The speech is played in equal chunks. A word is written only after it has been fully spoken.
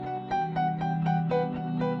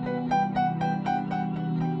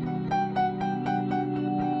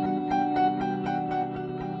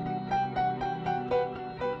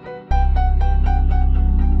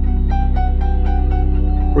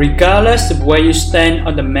Regardless of where you stand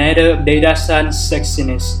on the matter of data science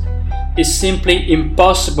sexiness, it's simply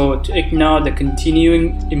impossible to ignore the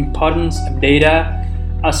continuing importance of data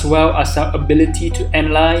as well as our ability to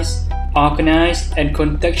analyze, organize, and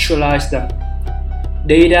contextualize them.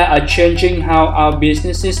 Data are changing how our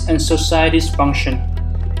businesses and societies function.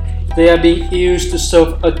 They are being used to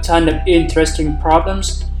solve a ton of interesting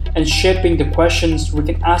problems and shaping the questions we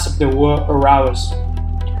can ask of the world around us.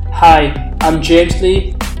 Hi, I'm James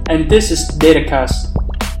Lee, and this is Datacast.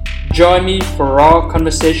 Join me for raw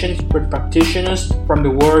conversations with practitioners from the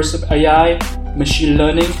worlds of AI, machine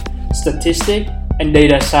learning, statistics, and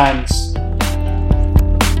data science.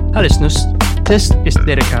 Hi listeners, this is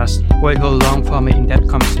Datacast, where we hold long-form in-depth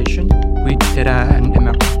conversation with data and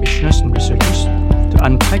ML practitioners and researchers to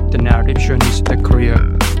unpack the narrative journeys of their career.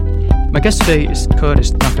 My guest today is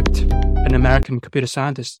Northcutt, an American computer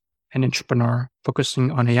scientist and entrepreneur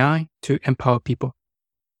focusing on AI to empower people.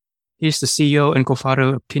 He is the CEO and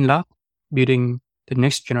co-founder of ThinLab, building the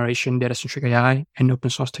next generation data-centric AI and open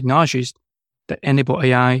source technologies that enable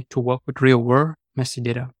AI to work with real-world messy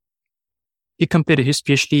data. He completed his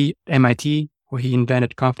Ph.D. at MIT, where he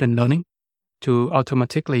invented confident learning to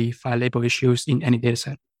automatically find label issues in any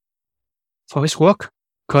dataset. For his work,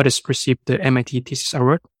 Curtis received the MIT Thesis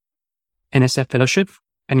Award, NSF Fellowship,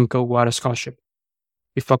 and Goldwater Scholarship.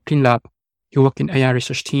 Before ThinLab, he worked in AI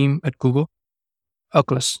research team at Google,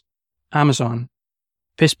 Oculus, Amazon,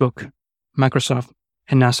 Facebook, Microsoft,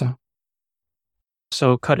 and NASA.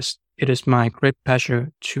 So, Curtis, it is my great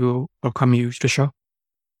pleasure to welcome you to the show.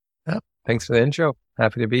 Thanks for the intro.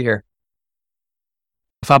 Happy to be here.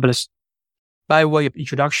 Fabulous. By way of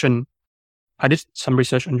introduction, I did some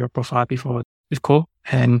research on your profile before this call,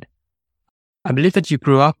 and I believe that you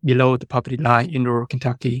grew up below the poverty line in rural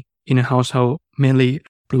Kentucky in a household mainly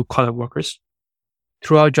blue-collar workers.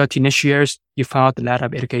 Throughout your teenage years, you found the ladder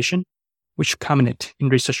of education, which culminated in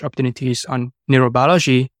research opportunities on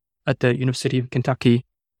neurobiology at the University of Kentucky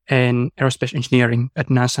and aerospace engineering at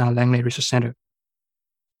NASA Langley Research Center.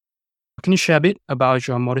 Can you share a bit about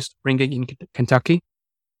your modest upbringing in Kentucky,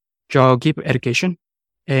 your gifted education,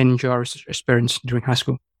 and your research experience during high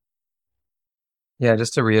school? Yeah,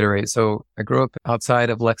 just to reiterate, so I grew up outside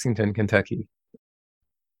of Lexington, Kentucky.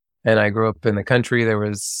 And I grew up in the country.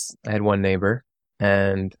 I had one neighbor.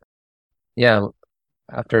 And yeah,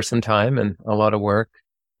 after some time and a lot of work,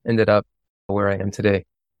 ended up where I am today.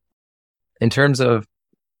 In terms of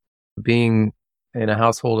being in a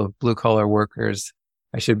household of blue-collar workers,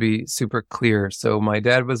 I should be super clear. So my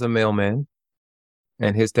dad was a mailman,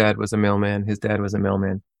 and his dad was a mailman. His dad was a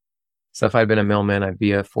mailman. So if I'd been a mailman, I'd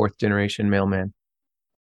be a fourth-generation mailman.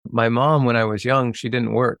 My mom, when I was young, she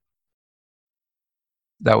didn't work.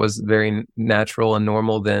 That was very natural and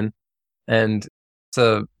normal then. And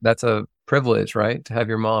so that's a privilege, right? To have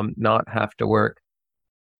your mom not have to work.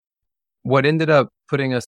 What ended up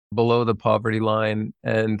putting us below the poverty line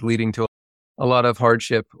and leading to a lot of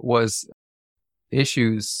hardship was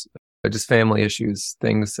issues, just family issues,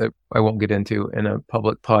 things that I won't get into in a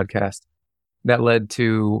public podcast that led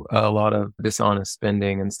to a lot of dishonest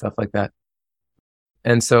spending and stuff like that.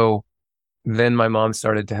 And so then my mom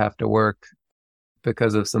started to have to work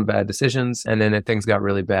because of some bad decisions. And then things got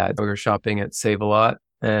really bad. We were shopping at Save-A-Lot.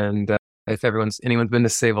 And if anyone's been to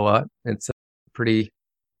Save-A-Lot, it's pretty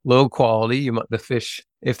low quality. The fish,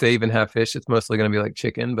 if they even have fish, it's mostly going to be like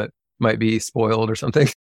chicken, but might be spoiled or something.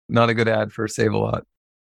 Not a good ad for Save-A-Lot.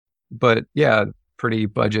 But yeah, pretty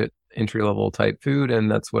budget entry-level type food.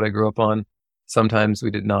 And that's what I grew up on. Sometimes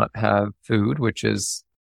we did not have food, which is,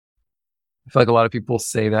 I feel like a lot of people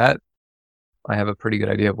say that. I have a pretty good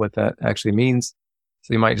idea of what that actually means.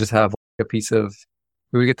 So you might just have a piece of,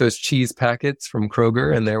 we would get those cheese packets from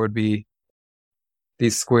Kroger, and there would be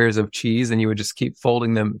these squares of cheese, and you would just keep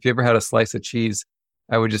folding them. If you ever had a slice of cheese,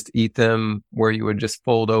 I would just eat them where you would just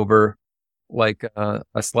fold over like a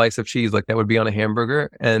slice of cheese, like that would be on a hamburger.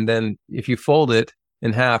 And then if you fold it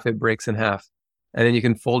in half, it breaks in half. And then you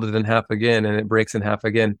can fold it in half again, and it breaks in half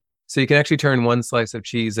again. So you can actually turn one slice of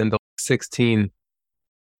cheese into 16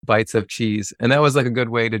 bites of cheese. And that was like a good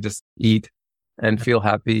way to just eat and feel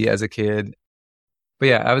happy as a kid. But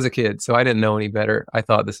yeah, I was a kid, so I didn't know any better. I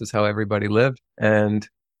thought this is how everybody lived. And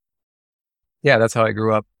yeah, that's how I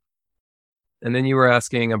grew up. And then you were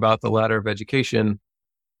asking about the ladder of education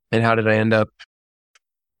and how did I end up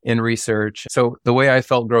in research. So the way I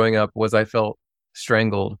felt growing up was I felt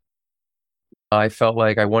strangled. I felt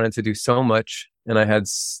like I wanted to do so much and I had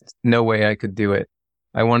no way I could do it.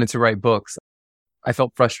 I wanted to write books. I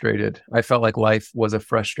felt frustrated. I felt like life was a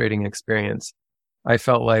frustrating experience. I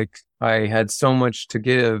felt like I had so much to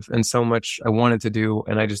give and so much I wanted to do,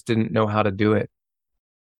 and I just didn't know how to do it.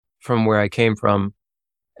 from where I came from.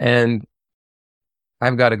 And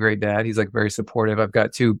I've got a great dad. He's like very supportive. I've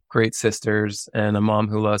got two great sisters and a mom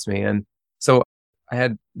who loves me. And so I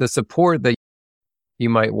had the support that you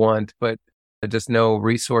might want, but just no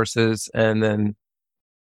resources. And then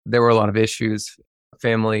there were a lot of issues,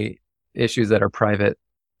 family issues that are private.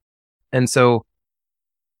 And so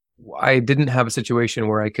I didn't have a situation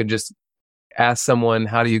where I could just ask someone,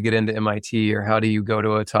 how do you get into MIT or how do you go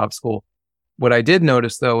to a top school? What I did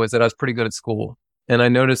notice though is that I was pretty good at school. And I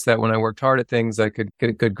noticed that when I worked hard at things, I could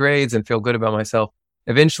get good grades and feel good about myself.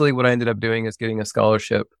 Eventually, what I ended up doing is getting a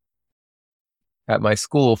scholarship at my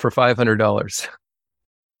school for $500.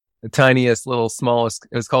 The tiniest, little, smallest,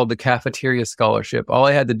 it was called the cafeteria scholarship. All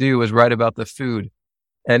I had to do was write about the food.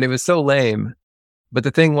 And it was so lame. But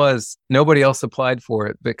the thing was, nobody else applied for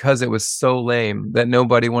it because it was so lame that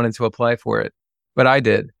nobody wanted to apply for it. But I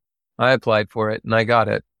did. I applied for it and I got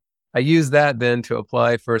it. I used that then to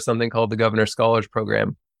apply for something called the Governor Scholars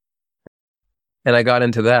Program. And I got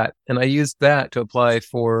into that. And I used that to apply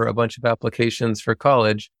for a bunch of applications for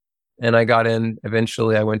college. And I got in.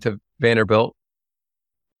 Eventually, I went to Vanderbilt,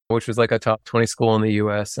 which was like a top 20 school in the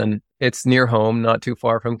US. And it's near home, not too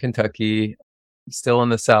far from Kentucky, still in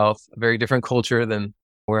the South, a very different culture than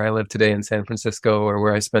where I live today in San Francisco or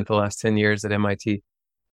where I spent the last 10 years at MIT.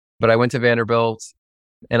 But I went to Vanderbilt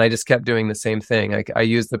and I just kept doing the same thing. I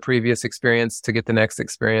used the previous experience to get the next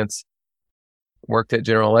experience. Worked at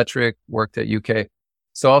General Electric, worked at UK.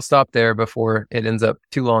 So I'll stop there before it ends up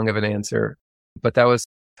too long of an answer. But that was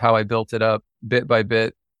how I built it up bit by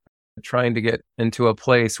bit, trying to get into a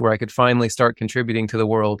place where I could finally start contributing to the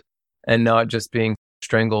world and not just being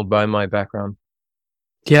strangled by my background.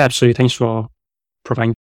 Yeah, absolutely. Thanks for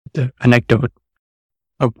providing the anecdote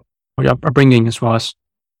of your upbringing as well as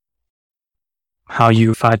how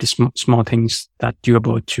you find the small things that you're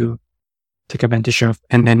able to take advantage of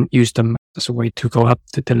and then use them as a way to go up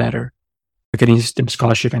the ladder, getting STEM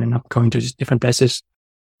scholarship and then up going to different places.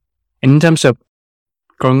 And in terms of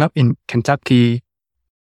growing up in Kentucky,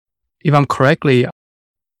 if I'm correctly,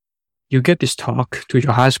 you get this talk to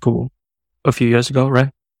your high school a few years ago, right?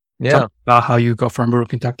 Yeah. Talk about how you go from rural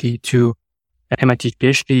Kentucky to MIT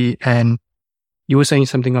Ph.D. and you were saying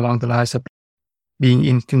something along the lines of being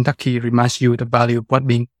in Kentucky reminds you the value of what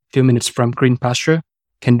being a few minutes from green pasture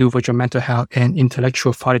can do for your mental health and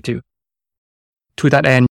intellectual fortitude. To that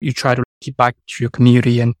end, you try to give back to your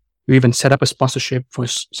community and you even set up a sponsorship for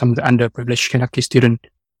some of the underprivileged Kentucky students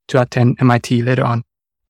to attend MIT later on.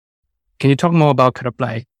 Can you talk more about kind of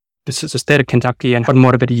like this is the state of Kentucky and what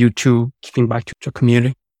motivated you to giving back to your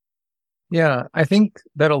community? Yeah, I think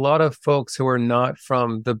that a lot of folks who are not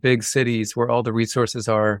from the big cities where all the resources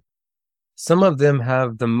are, some of them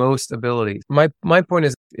have the most ability. My point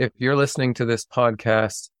is, if you're listening to this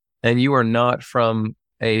podcast and you are not from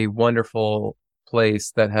a wonderful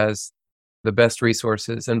place that has the best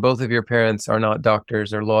resources, and both of your parents are not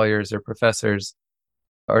doctors or lawyers or professors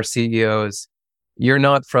or CEOs, you're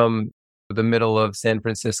not from the middle of San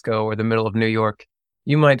Francisco or the middle of New York,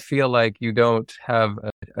 you might feel like you don't have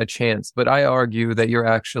a chance. But I argue that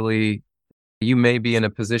you may be in a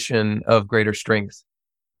position of greater strength.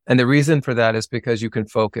 And the reason for that is because you can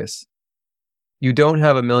focus. You don't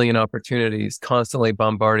have a million opportunities constantly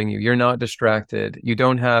bombarding you. You're not distracted. You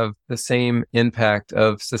don't have the same impact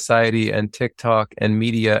of society and TikTok and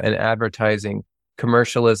media and advertising,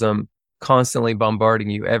 commercialism constantly bombarding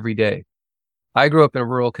you every day. I grew up in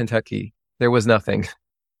rural Kentucky. There was nothing.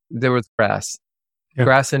 There was grass. Yeah.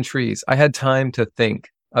 Grass and trees. I had time to think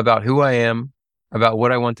about who I am, about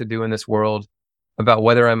what I want to do in this world, about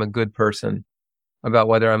whether I'm a good person, about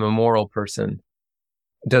whether I'm a moral person.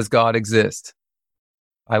 Does God exist?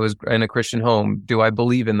 I was in a Christian home. Do I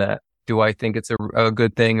believe in that? Do I think it's a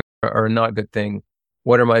good thing or a not good thing?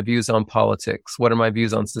 What are my views on politics? What are my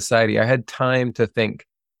views on society? I had time to think.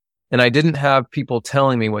 And I didn't have people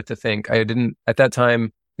telling me what to think. At that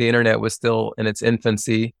time, the internet was still in its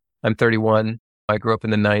infancy. I'm 31. I grew up in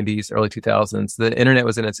the 90s, early 2000s. The internet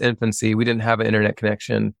was in its infancy. We didn't have an internet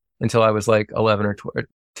connection until I was like 11 or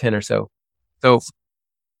 10 or so. So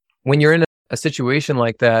when you're in a situation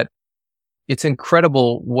like that, it's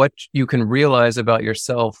incredible what you can realize about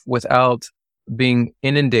yourself without being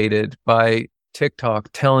inundated by TikTok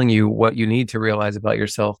telling you what you need to realize about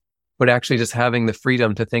yourself, but actually just having the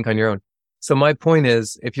freedom to think on your own. So my point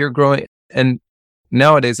is, if you're growing, and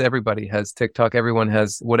nowadays everybody has TikTok, everyone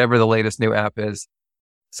has whatever the latest new app is.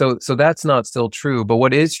 So that's not still true. But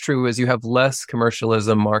what is true is you have less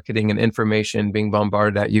commercialism, marketing, and information being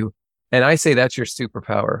bombarded at you. And I say that's your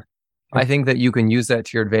superpower. I think that you can use that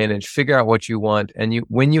to your advantage, figure out what you want. And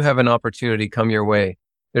when you have an opportunity come your way,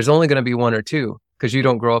 there's only going to be one or two, because you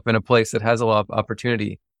don't grow up in a place that has a lot of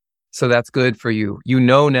opportunity. So that's good for you. You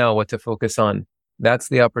know now what to focus on. That's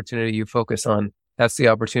the opportunity you focus on. That's the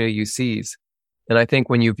opportunity you seize. And I think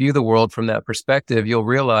when you view the world from that perspective, you'll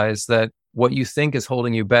realize that what you think is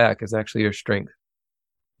holding you back is actually your strength.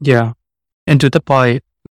 Yeah. And to the point,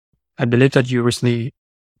 I believe that you recently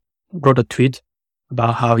wrote a tweet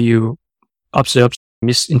about how you observed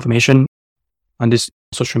misinformation on this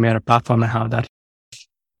social media platform and how that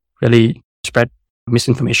really spread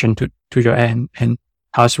misinformation to your end, and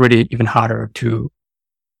how it's really even harder to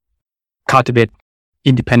cultivate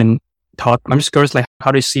independent thought. I'm just curious, like,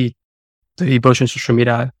 how do you see the evolution of social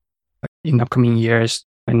media in upcoming years,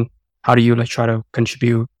 and how do you like try to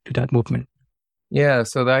contribute to that movement? Yeah,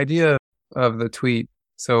 so the idea of the tweet,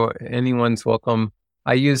 so anyone's welcome.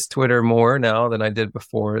 I use Twitter more now than I did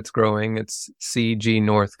before. It's growing. It's CG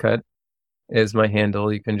Northcutt is my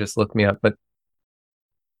handle. You can just look me up, but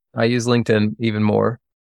I use LinkedIn even more.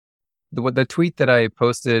 The tweet that I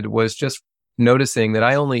posted was just noticing that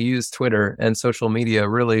I only use Twitter and social media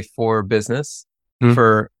really for business,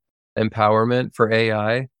 for empowerment, for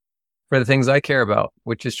AI, for the things I care about,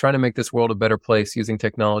 which is trying to make this world a better place using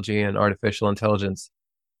technology and artificial intelligence.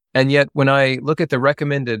 And yet when I look at the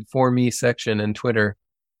recommended for me section in Twitter,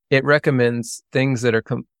 it recommends things that are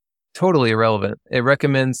totally irrelevant. It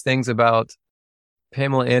recommends things about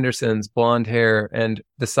Pamela Anderson's blonde hair and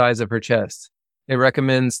the size of her chest. It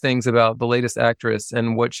recommends things about the latest actress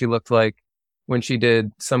and what she looked like when she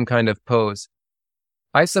did some kind of pose.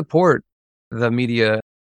 I support the media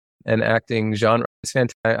and acting genre. It's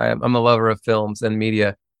fantastic. I'm a lover of films and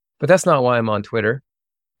media, but that's not why I'm on Twitter.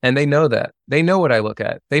 And they know that. They know what I look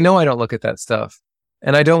at. They know I don't look at that stuff.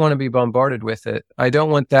 And I don't want to be bombarded with it. I don't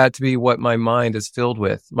want that to be what my mind is filled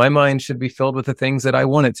with. My mind should be filled with the things that I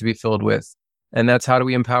want it to be filled with. And that's how do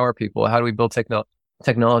we empower people? How do we build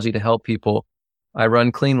technology to help people? I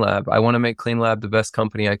run Clean Lab. I want to make Clean Lab the best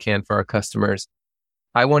company I can for our customers.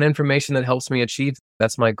 I want information that helps me achieve.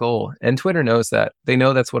 That's my goal. And Twitter knows that. They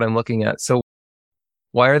know that's what I'm looking at. So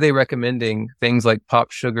why are they recommending things like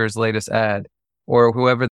Pop Sugar's latest ad or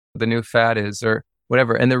whoever the new fad is or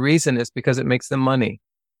whatever? And the reason is because it makes them money.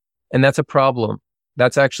 And that's a problem.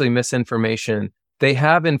 That's actually misinformation. They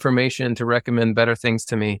have information to recommend better things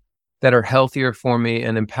to me that are healthier for me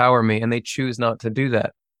and empower me, and they choose not to do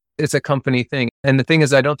that. It's a company thing. And the thing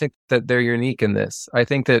is, I don't think that they're unique in this. I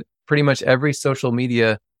think that pretty much every social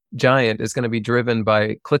media giant is going to be driven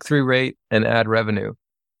by click-through rate and ad revenue.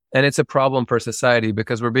 And it's a problem for society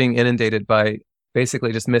because we're being inundated by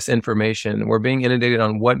basically just misinformation. We're being inundated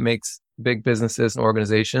on what makes big businesses and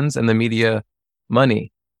organizations and the media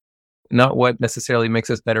money, not what necessarily makes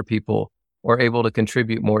us better people or able to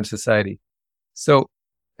contribute more to society. So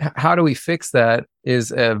how do we fix that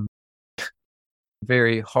is a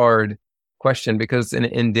very hard question because it's an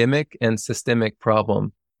endemic and systemic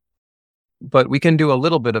problem. But we can do a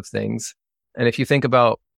little bit of things. And if you think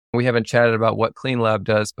about, we haven't chatted about what Clean Lab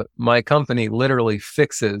does, but my company literally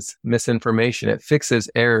fixes misinformation. It fixes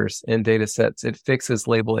errors in data sets. It fixes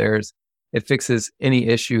label errors. It fixes any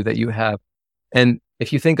issue that you have. And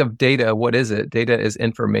if you think of data, what is it? Data is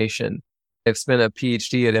information. I've spent a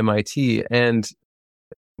Ph.D. at MIT and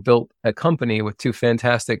built a company with two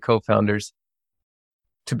fantastic co-founders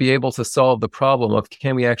to be able to solve the problem of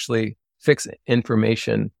can we actually fix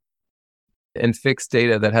information and fix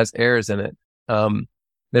data that has errors in it.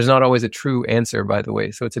 There's not always a true answer, by the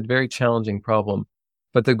way. So it's a very challenging problem.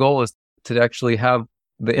 But the goal is to actually have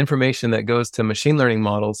the information that goes to machine learning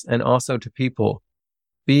models and also to people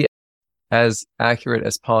be as accurate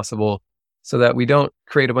as possible so that we don't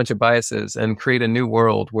create a bunch of biases and create a new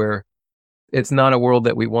world where it's not a world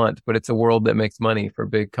that we want, but it's a world that makes money for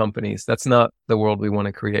big companies. That's not the world we want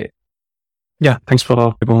to create. Yeah, thanks for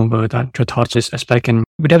going over that, your thoughts this aspect. And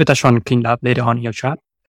we definitely touch on Clean Lab later on in your chat,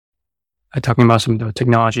 talking about some of the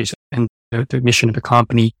technologies and the mission of the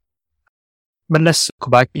company. But let's go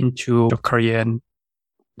back into your career and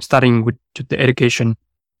starting with the education.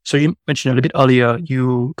 So you mentioned a little bit earlier,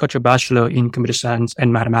 you got your bachelor in computer science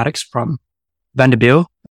and mathematics from Vanderbilt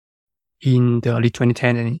in the early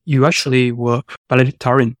 2010, and you actually were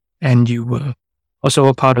valedictorian, and you were also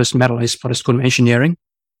a part of medalist for the School of Engineering.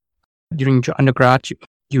 During your undergrad,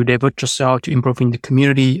 you devote yourself to improving the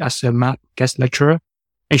community as a math guest lecturer,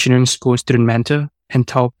 engineering school student mentor, and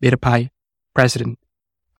top Beta Pi president.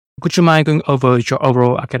 Would you mind going over your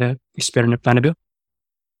overall academic experience at Vanderbilt?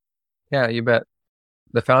 Yeah, you bet.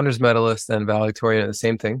 The founders medalist and valedictorian are the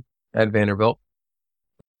same thing at Vanderbilt.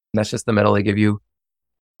 That's just the medal they give you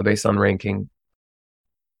based on ranking.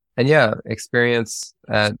 And yeah, experience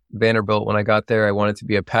at Vanderbilt. When I got there, I wanted to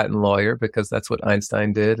be a patent lawyer because that's what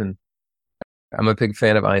Einstein did. And I'm a big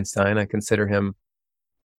fan of Einstein. I consider him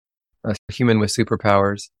a human with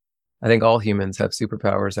superpowers. I think all humans have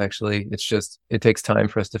superpowers, actually. It's just, it takes time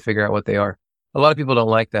for us to figure out what they are. A lot of people don't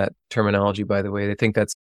like that terminology, by the way. They think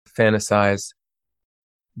that's fantasized.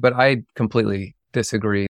 But I completely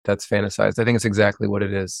disagree. That's fantasized. I think it's exactly what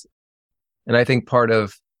it is. And I think part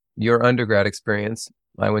of your undergrad experience,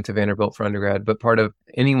 I went to Vanderbilt for undergrad, but part of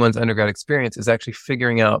anyone's undergrad experience is actually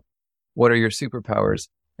figuring out what are your superpowers.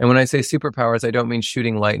 And when I say superpowers, I don't mean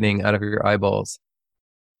shooting lightning out of your eyeballs.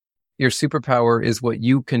 Your superpower is what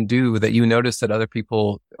you can do that you notice that other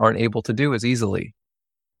people aren't able to do as easily.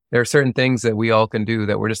 There are certain things that we all can do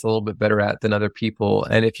that we're just a little bit better at than other people.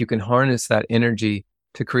 And if you can harness that energy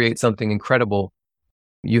to create something incredible,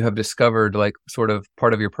 you have discovered like sort of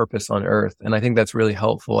part of your purpose on earth. And I think that's really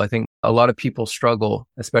helpful. I think a lot of people struggle,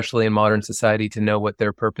 especially in modern society, to know what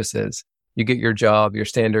their purpose is. You get your job, your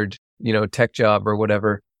standard, tech job or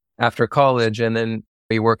whatever after college, and then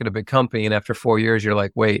you work at a big company. And after 4 years, you're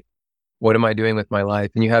like, wait, what am I doing with my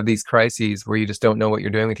life? And you have these crises where you just don't know what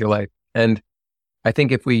you're doing with your life. And I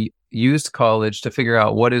think if we used college to figure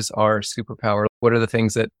out what is our superpower, what are the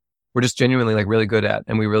things that we're just genuinely like really good at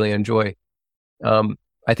and we really enjoy,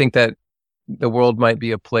 I think that the world might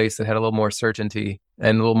be a place that had a little more certainty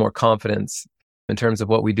and a little more confidence in terms of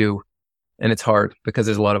what we do. And it's hard because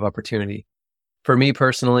there's a lot of opportunity. For me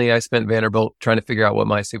personally, I spent Vanderbilt trying to figure out what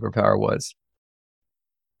my superpower was.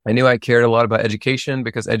 I knew I cared a lot about education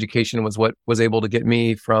because education was what was able to get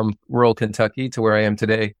me from rural Kentucky to where I am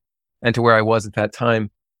today and to where I was at that time.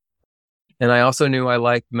 And I also knew I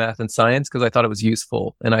liked math and science because I thought it was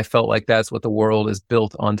useful. And I felt like that's what the world is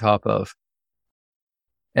built on top of.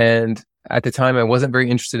 And at the time, I wasn't very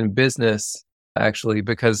interested in business, actually,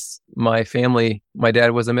 because my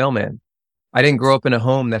dad was a mailman. I didn't grow up in a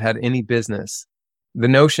home that had any business. The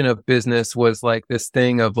notion of business was like this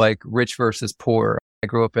thing of like rich versus poor. I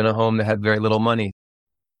grew up in a home that had very little money.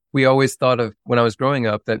 We always thought of, when I was growing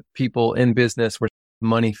up, that people in business were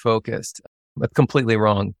money focused. That's completely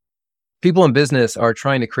wrong. People in business are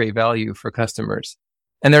trying to create value for customers,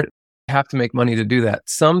 and they have to make money to do that.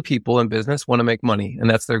 Some people in business want to make money, and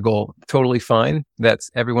that's their goal. Totally fine.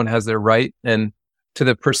 Everyone has their right and to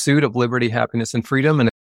the pursuit of liberty, happiness, and freedom. And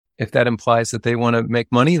if that implies that they want to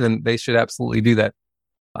make money, then they should absolutely do that.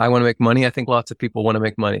 I want to make money. I think lots of people want to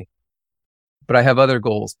make money. But I have other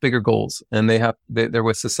goals, bigger goals, and they're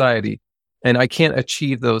with society. And I can't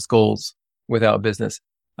achieve those goals without business.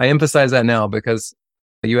 I emphasize that now because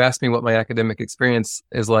you asked me what my academic experience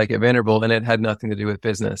is like at Vanderbilt, and it had nothing to do with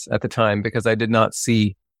business at the time because I did not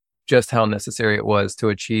see just how necessary it was to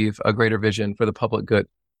achieve a greater vision for the public good.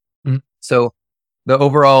 Mm-hmm. So the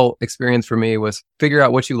overall experience for me was figure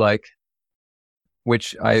out what you like,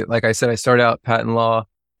 which like I said, I started out patent law.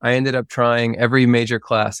 I ended up trying every major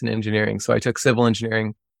class in engineering. So I took civil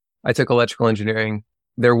engineering. I took electrical engineering,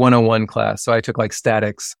 their 101 class. So I took like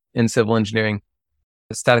statics in civil engineering,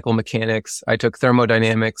 statical mechanics. I took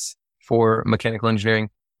thermodynamics for mechanical engineering.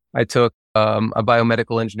 I took a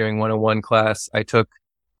biomedical engineering 101 class. I took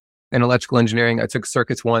an electrical engineering. I took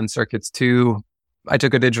circuits 1, circuits 2. I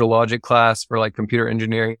took a digital logic class for like computer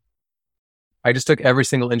engineering. I just took every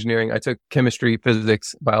single engineering. I took chemistry,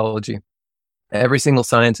 physics, biology. Every single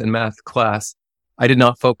science and math class, I did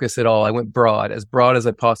not focus at all. I went as broad as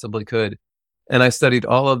I possibly could. And I studied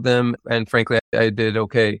all of them. And frankly, I did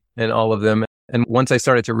okay in all of them. And once I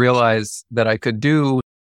started to realize that I could do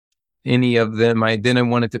any of them, I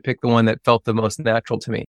wanted to pick the one that felt the most natural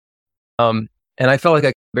to me. And I felt like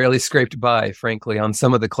I barely scraped by, frankly, on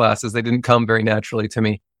some of the classes. They didn't come very naturally to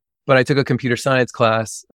me. But I took a computer science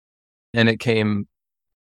class and it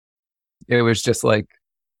was just like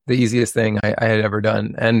the easiest thing I had ever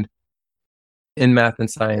done, and in math and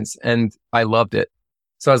science, and I loved it.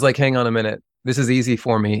 So I was like, hang on a minute, this is easy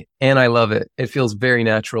for me, and I love it. It feels very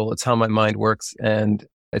natural. It's how my mind works, and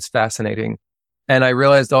it's fascinating. And I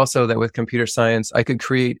realized also that with computer science, I could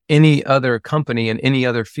create any other company in any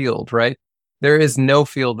other field, right? There is no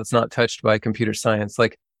field that's not touched by computer science.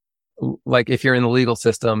 Like if you're in the legal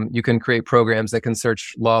system, you can create programs that can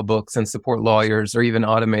search law books and support lawyers or even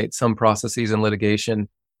automate some processes in litigation.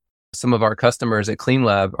 Some of our customers at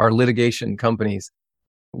CleanLab are litigation companies.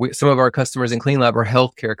 Some of our customers in CleanLab are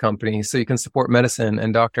healthcare companies, so you can support medicine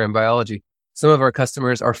and doctor and biology. Some of our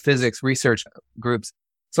customers are physics research groups.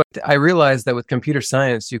 So I realized that with computer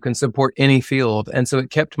science, you can support any field. And so it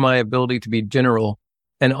kept my ability to be general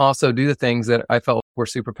and also do the things that I felt were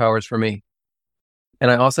superpowers for me. And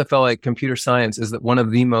I also felt like computer science is one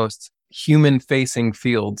of the most human-facing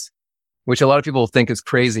fields, which a lot of people think is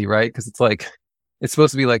crazy, right? Because it's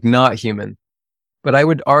supposed to be like not human. But I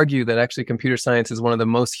would argue that actually computer science is one of the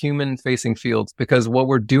most human-facing fields, because what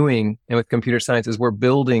we're doing and with computer science is we're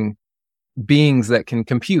building beings that can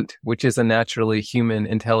compute, which is a naturally human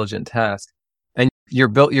intelligent task. And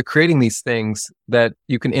you're creating these things that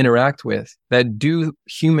you can interact with that do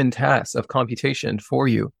human tasks of computation for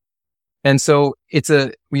you. And so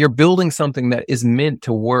you're building something that is meant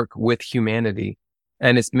to work with humanity,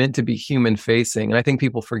 and it's meant to be human facing. And I think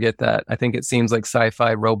people forget that. I think it seems like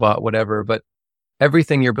sci-fi, robot, whatever, but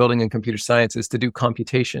everything you're building in computer science is to do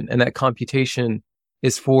computation. And that computation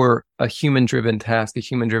is for a human-driven task, a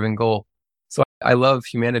human-driven goal. So I love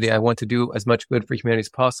humanity. I want to do as much good for humanity as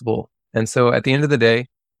possible. And so at the end of the day,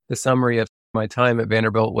 the summary of my time at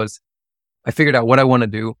Vanderbilt was I figured out what I want to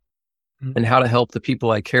do and how to help the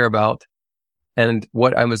people I care about and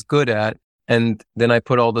what I was good at. And then I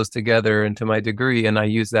put all those together into my degree, and I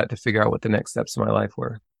used that to figure out what the next steps of my life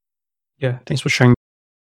were. Yeah, thanks for sharing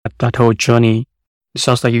that whole journey. It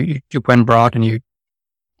sounds like you went broad and you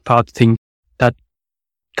found things that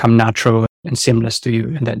come natural and seamless to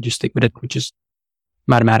you, and then you stick with it, which is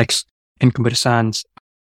mathematics and computer science.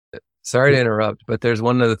 Sorry to interrupt, but there's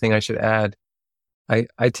one other thing I should add.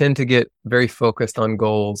 I tend to get very focused on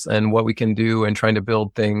goals and what we can do and trying to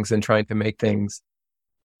build things and trying to make things.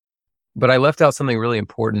 But I left out something really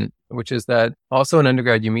important, which is that also in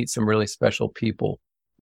undergrad, you meet some really special people.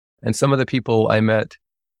 And some of the people I met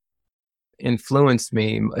influenced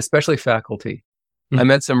me, especially faculty. I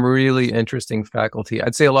met some really interesting faculty.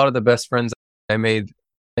 I'd say a lot of the best friends I made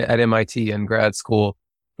at MIT in grad school,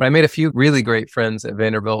 but I made a few really great friends at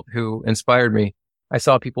Vanderbilt who inspired me. I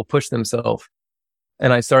saw people push themselves,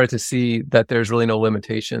 and I started to see that there's really no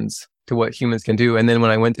limitations to what humans can do. And then when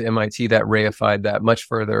I went to MIT, that reified that much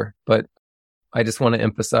further. But I just want to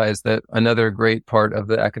emphasize that another great part of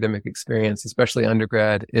the academic experience, especially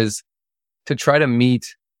undergrad, is to try to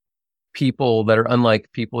meet people that are unlike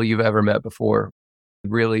people you've ever met before,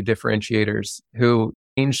 really differentiators who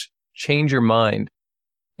change your mind,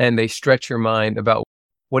 and they stretch your mind about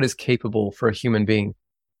what is capable for a human being.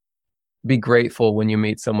 Be grateful when you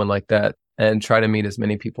meet someone like that, and try to meet as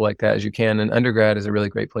many people like that as you can. And undergrad is a really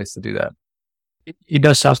great place to do that. It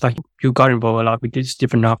does sound like you got involved a lot with these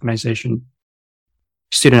different organizations,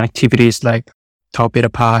 student activities like Tau Beta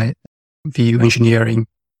Pi, VU Engineering,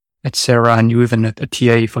 etc. And you even a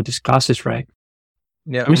TA for these classes, right?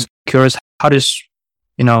 Yeah. I'm just curious, how does,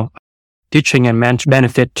 teaching and mentoring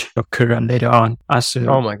benefit your career later on as a,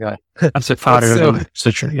 oh my God. as a father of a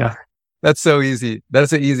researcher? Yeah. That's so easy.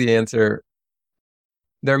 That's an easy answer.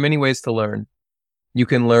 There are many ways to learn. You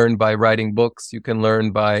can learn by writing books. You can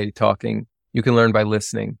learn by talking. You can learn by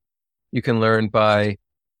listening. You can learn by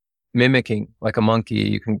mimicking like a monkey.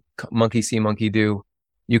 You can monkey see, monkey do.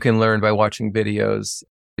 You can learn by watching videos.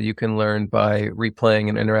 You can learn by replaying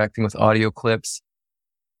and interacting with audio clips.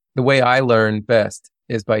 The way I learn best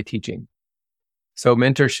is by teaching. So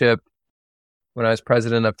mentorship, when I was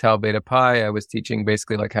president of Tau Beta Pi, I was teaching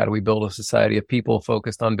basically like how do we build a society of people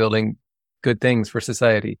focused on building good things for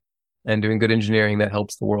society and doing good engineering that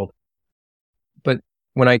helps the world. But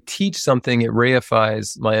when I teach something, it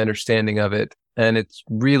reifies my understanding of it. And it's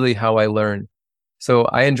really how I learn. So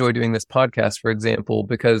I enjoy doing this podcast, for example,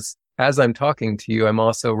 because as I'm talking to you, I'm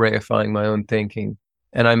also reifying my own thinking,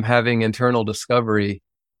 and I'm having internal discovery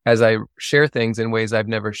as I share things in ways I've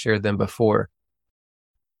never shared them before.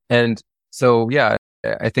 And so, yeah,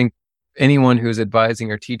 I think anyone who's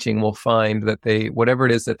advising or teaching will find that whatever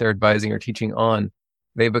it is that they're advising or teaching on,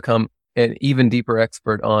 they become an even deeper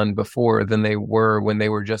expert on before than they were when they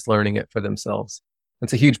were just learning it for themselves.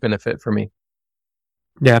 It's a huge benefit for me.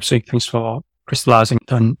 Yeah, absolutely. Thanks for crystallizing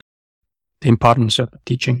on the importance of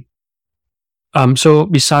teaching. So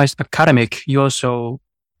besides academic, you also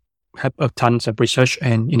have tons of research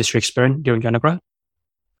and industry experience during your undergrad.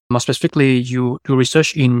 More specifically, you do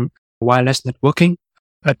research in wireless networking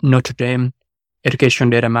at Notre Dame, education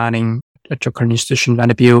data mining at your current institution,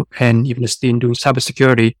 Vanderbilt, and even still doing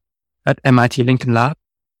cybersecurity at MIT Lincoln Lab.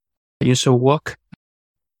 You also work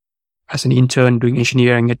as an intern doing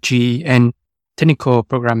engineering at GE and technical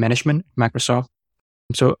program management at Microsoft.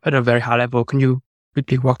 So at a very high level, can you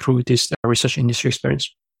quickly walk through this research industry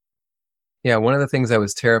experience? Yeah, one of the things I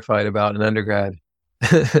was terrified about in undergrad,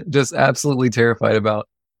 just absolutely terrified about,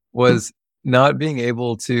 was not being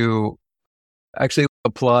able to actually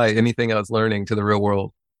apply anything I was learning to the real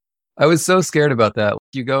world. I was so scared about that.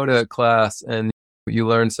 You go to class and you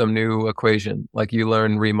learn some new equation, like you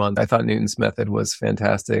learn Riemann. I thought Newton's method was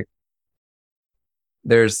fantastic.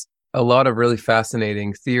 There's a lot of really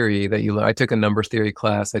fascinating theory that you learn. I took a number theory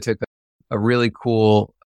class. I took a really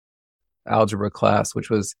cool algebra class, which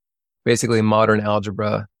was basically modern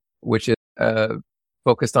algebra, which is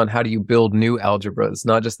focused on how do you build new algebras,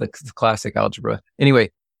 not just the classic algebra.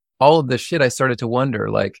 Anyway, all of this shit, I started to wonder,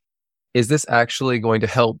 like, is this actually going to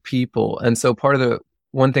help people? And so part of the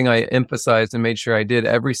one thing I emphasized and made sure I did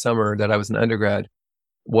every summer that I was an undergrad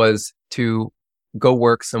was to go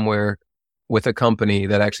work somewhere with a company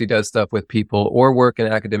that actually does stuff with people, or work in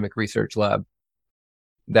an academic research lab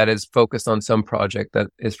that is focused on some project that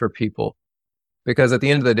is for people. Because at the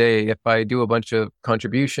end of the day, if I do a bunch of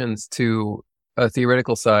contributions to a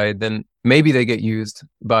theoretical side, then maybe they get used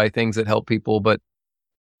by things that help people, but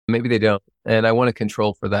maybe they don't. And I want to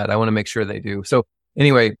control for that. I want to make sure they do. So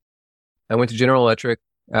anyway, I went to General Electric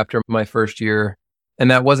after my first year,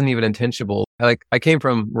 and that wasn't even intentional. Like, I came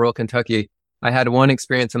from rural Kentucky. I had one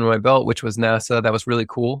experience under my belt, which was NASA. That was really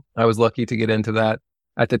cool. I was lucky to get into that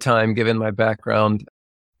at the time, given my background.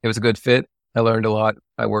 It was a good fit. I learned a lot.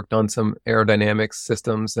 I worked on some aerodynamics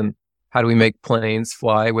systems and how do we make planes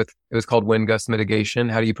fly with, it was called wind gust mitigation.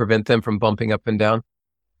 How do you prevent them from bumping up and down?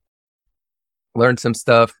 Learned some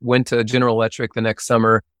stuff, went to General Electric the next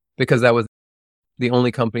summer because that was the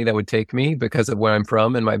only company that would take me because of where I'm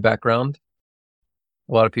from and my background.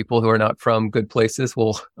 A lot of people who are not from good places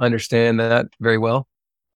will understand that very well.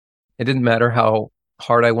 It didn't matter how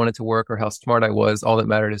hard I wanted to work or how smart I was. All that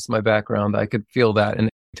mattered is my background. I could feel that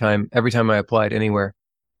every time I applied anywhere.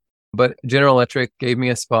 But General Electric gave me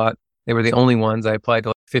a spot. They were the only ones. I applied to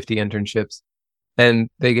like 50 internships, and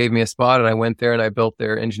they gave me a spot, and I went there and I built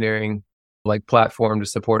their engineering like platform to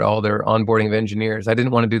support all their onboarding of engineers. I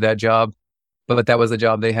didn't want to do that job, but that was the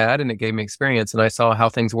job they had, and it gave me experience. And I saw how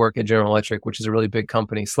things work at General Electric, which is a really big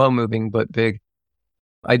company, slow moving, but big.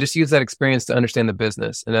 I just used that experience to understand the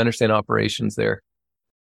business and understand operations there.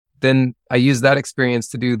 Then I used that experience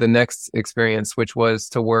to do the next experience, which was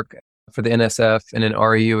to work for the NSF and an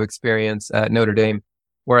REU experience at Notre Dame,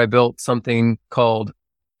 where I built something called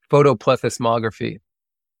photoplethysmography.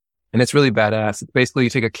 And it's really badass. It's basically, you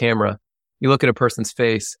take a camera, you look at a person's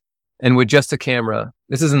face, and with just a camera,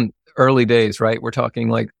 this isn't early days, right? We're talking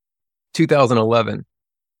like 2011.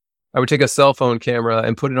 I would take a cell phone camera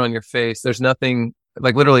and put it on your face. There's nothing,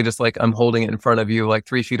 like literally just like I'm holding it in front of you, like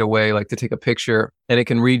 3 feet away, like to take a picture, and it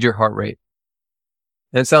can read your heart rate.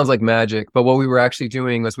 And it sounds like magic, but what we were actually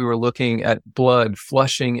doing was we were looking at blood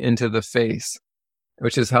flushing into the face,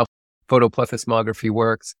 which is how photoplethysmography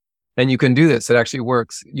works. And you can do this. It actually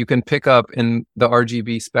works. You can pick up in the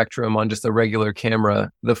RGB spectrum on just a regular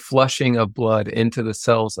camera, the flushing of blood into the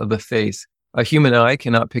cells of the face. A human eye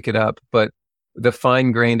cannot pick it up, but the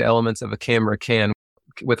fine-grained elements of a camera can,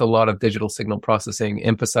 with a lot of digital signal processing,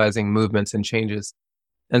 emphasizing movements and changes.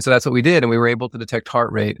 And so that's what we did. And we were able to detect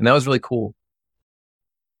heart rate. And that was really cool.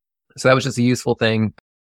 So that was just a useful thing.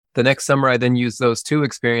 The next summer, I then used those two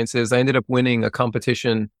experiences. I ended up winning a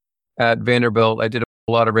competition at Vanderbilt. I did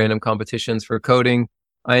a lot of random competitions for coding.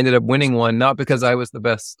 I ended up winning one, not because I was the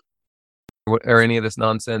best or any of this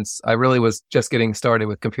nonsense. I really was just getting started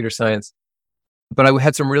with computer science. But I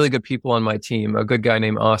had some really good people on my team, a good guy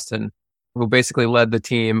named Austin, who basically led the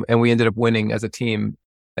team, and we ended up winning as a team,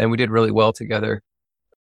 and we did really well together.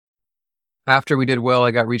 After we did well,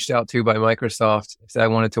 I got reached out to by Microsoft. I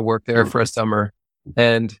wanted to work there for a summer.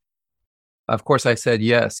 And of course, I said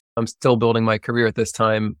yes. I'm still building my career at this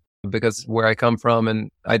time because where I come from,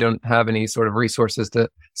 and I don't have any sort of resources to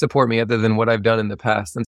support me other than what I've done in the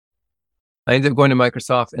past. And I ended up going to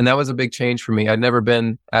Microsoft, and that was a big change for me. I'd never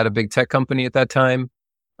been at a big tech company at that time.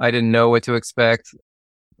 I didn't know what to expect.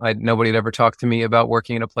 Nobody had ever talked to me about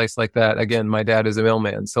working in a place like that. Again, my dad is a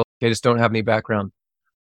mailman, so I just don't have any background.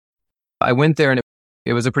 I went there, and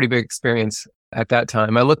it was a pretty big experience at that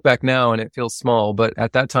time. I look back now and it feels small, but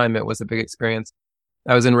at that time it was a big experience.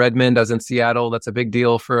 I was in Redmond, I was in Seattle. That's a big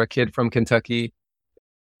deal for a kid from Kentucky.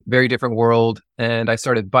 Very different world. And I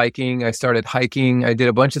started biking, I started hiking. I did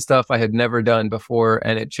a bunch of stuff I had never done before,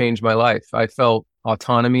 and it changed my life. I felt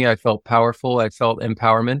autonomy. I felt powerful. I felt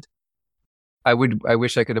empowerment. I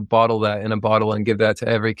wish I could have bottled that in a bottle and give that to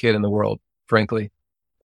every kid in the world, frankly.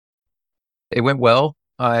 It went well.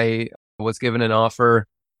 I was given an offer.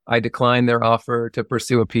 I declined their offer to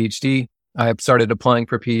pursue a Ph.D. I started applying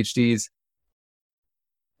for PhDs.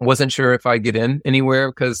 Wasn't sure if I'd get in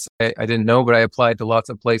anywhere because I didn't know, but I applied to lots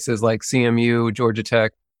of places like CMU, Georgia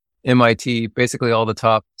Tech, MIT, basically all the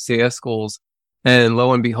top CS schools. And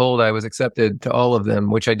lo and behold, I was accepted to all of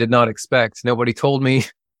them, which I did not expect. Nobody told me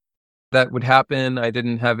that would happen. I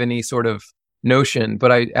didn't have any sort of notion,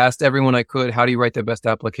 but I asked everyone I could, how do you write the best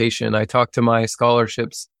application? I talked to my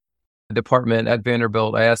scholarships department at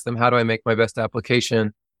Vanderbilt. I asked them, how do I make my best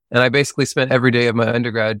application? And I basically spent every day of my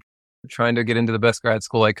undergrad trying to get into the best grad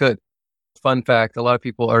school I could. Fun fact, a lot of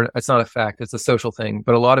people it's not a fact, it's a social thing,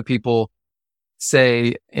 but a lot of people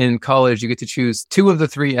say in college, you get to choose 2 of the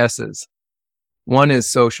 3 S's. One is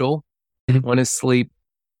social, one is sleep,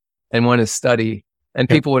 and one is study. And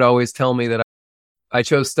people would always tell me that I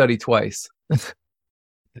chose study twice.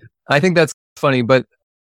 I think that's funny, but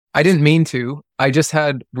I didn't mean to. I just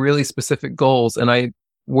had really specific goals, and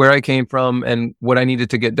where I came from and what I needed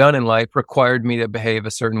to get done in life required me to behave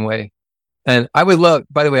a certain way. And I would love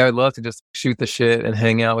to just shoot the shit and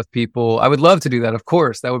hang out with people. I would love to do that. Of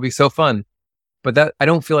course, that would be so fun. But I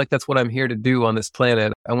don't feel like that's what I'm here to do on this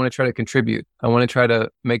planet. I want to try to contribute. I want to try to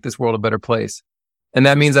make this world a better place. And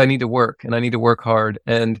that means I need to work, and I need to work hard.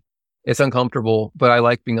 And it's uncomfortable, but I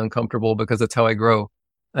like being uncomfortable because that's how I grow.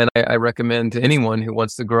 And I recommend to anyone who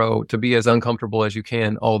wants to grow to be as uncomfortable as you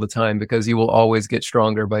can all the time, because you will always get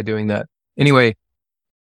stronger by doing that. Anyway,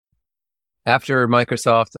 after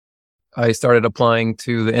Microsoft, I started applying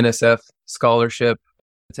to the NSF scholarship,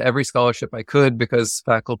 to every scholarship I could, because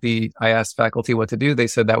I asked faculty what to do. They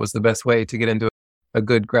said that was the best way to get into a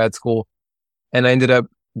good grad school. And I ended up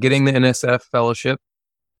getting the NSF fellowship.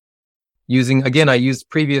 I used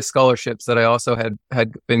previous scholarships that I also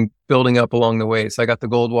had been building up along the way. So I got the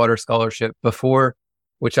Goldwater scholarship before,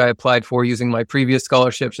 which I applied for using my previous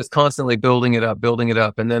scholarships, just constantly building it up.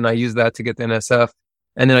 And then I used that to get the NSF.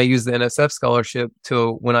 And then I used the NSF scholarship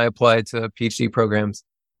to when I applied to PhD programs.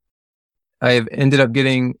 I've ended up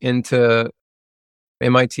getting into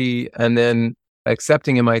MIT and then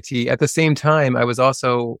accepting MIT. At the same time, I was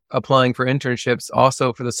also applying for internships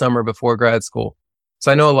also for the summer before grad school.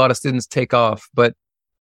 So I know a lot of students take off, but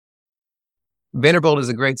Vanderbilt is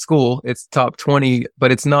a great school. It's top 20,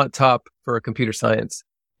 but it's not top for computer science.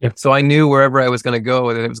 Yep. So I knew wherever I was going to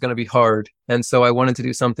go that it was going to be hard. And so I wanted to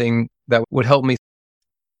do something that would help me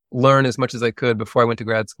learn as much as I could before I went to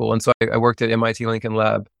grad school. And so I worked at MIT Lincoln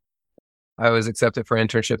Lab. I was accepted for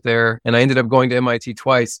internship there. And I ended up going to MIT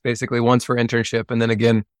twice, basically once for internship and then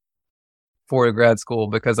again for grad school,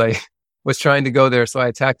 because I was trying to go there. So I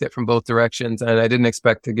attacked it from both directions, and I didn't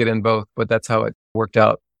expect to get in both, but that's how it worked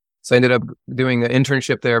out. So I ended up doing an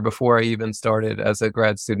internship there before I even started as a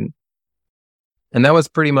grad student. And that was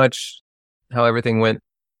pretty much how everything went.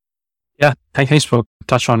 Yeah. Thanks for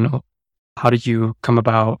touch on how did you come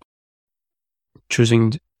about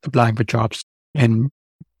choosing applying for jobs and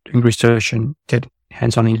doing research and get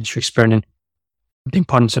hands-on industry experience, the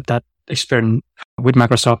importance of that experience with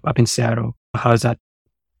Microsoft up in Seattle. How does that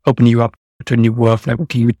open you up to a new world, like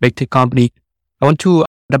working with big tech company? I want to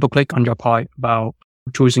double click on your point about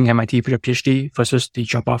choosing MIT for your PhD versus the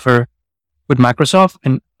job offer with Microsoft.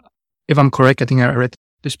 And if I'm correct, I think I read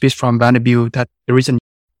this piece from Vanderbilt that the reason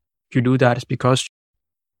you do that is because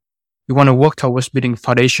you want to work towards building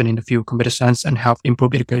foundation in the field of computer science and help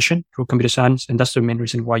improve education through computer science. And that's the main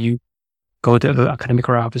reason why you go the academic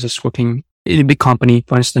route versus working in a big company,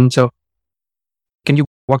 for instance. So can you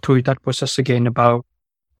walk through that process again about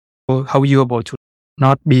how you're able to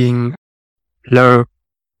not being low,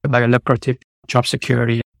 like a lucrative job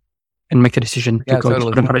security and make the decision to go to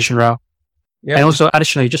the foundation route? Yeah. And also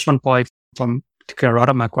additionally, just one point from to clear out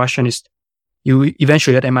of my question is you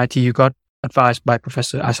eventually at MIT, you got advised by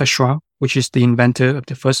Professor Isaac Schwab, which is the inventor of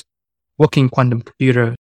the first working quantum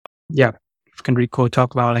computer. Yeah, if you can recall,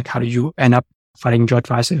 talk about like how do you end up finding your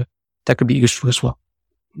advisor? That could be useful as well.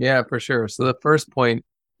 Yeah, for sure. So the first point,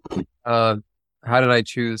 how did I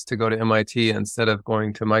choose to go to MIT instead of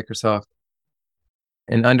going to Microsoft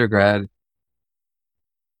in undergrad?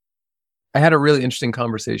 I had a really interesting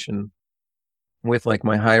conversation with like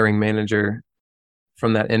my hiring manager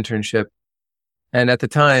from that internship. And at the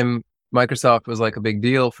time, Microsoft was like a big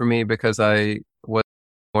deal for me because I was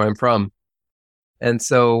where I'm from. And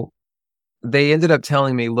so they ended up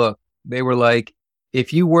telling me, look, they were like,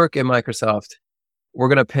 if you work at Microsoft, we're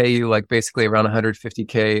going to pay you like basically around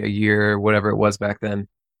 $150K a year, whatever it was back then.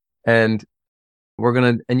 And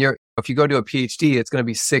if you go to a PhD, it's going to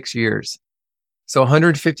be 6 years. So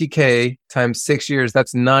 $150K times 6 years,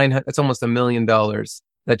 that's almost $1 million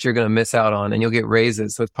that you're going to miss out on, and you'll get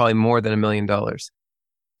raises. So it's probably more than $1 million.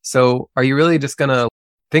 So are you really just going to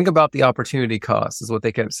think about the opportunity cost is what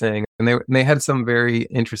they kept saying. And they had some very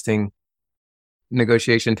interesting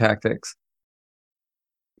negotiation tactics.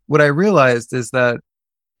 What I realized is that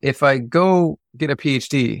if I go get a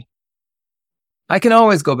PhD, I can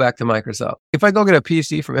always go back to Microsoft. If I go get a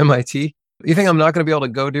PhD from MIT, you think I'm not going to be able to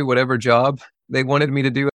go do whatever job they wanted me to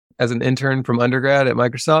do as an intern from undergrad at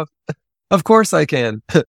Microsoft? Of course I can.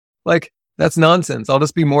 Like, that's nonsense. I'll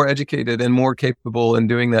just be more educated and more capable in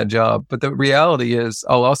doing that job. But the reality is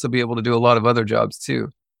I'll also be able to do a lot of other jobs too.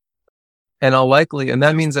 And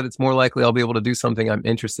that means that it's more likely I'll be able to do something I'm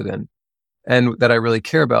interested in and that I really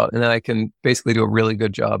care about and that I can basically do a really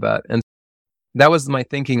good job at. And that was my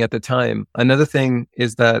thinking at the time. Another thing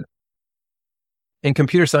is that in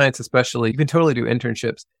computer science, especially, you can totally do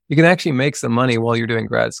internships. You can actually make some money while you're doing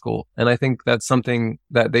grad school. And I think that's something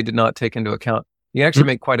that they did not take into account. You can actually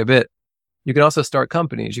make quite a bit. You can also start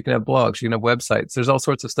companies. You can have blogs. You can have websites. There's all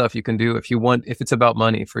sorts of stuff you can do if it's about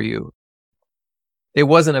money for you. It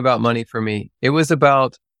wasn't about money for me. It was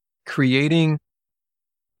about creating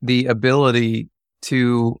the ability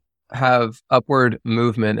to have upward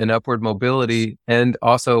movement and upward mobility and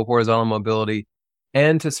also horizontal mobility,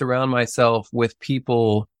 and to surround myself with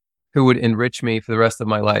people who would enrich me for the rest of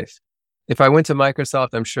my life. If I went to Microsoft,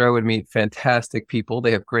 I'm sure I would meet fantastic people.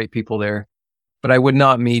 They have great people there, but I would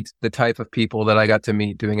not meet the type of people that I got to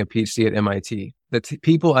meet doing a PhD at MIT. The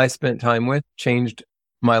people I spent time with changed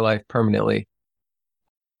my life permanently.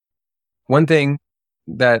 One thing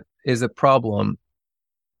that is a problem,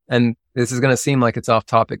 and this is going to seem like it's off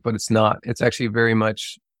topic, but it's not. It's actually very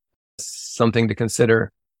much something to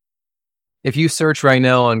consider. If you search right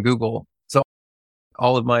now on Google, so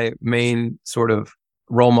all of my main sort of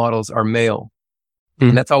role models are male,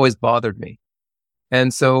 and that's always bothered me.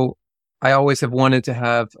 And so I always have wanted to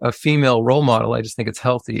have a female role model. I just think it's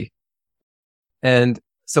healthy. And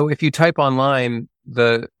so if you type online,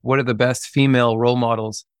 what are the best female role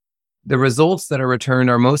models? The results that are returned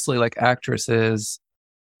are mostly like actresses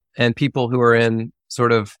and people who are in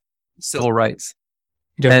sort of civil rights.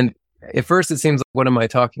 Yeah. And at first it seems like, what am I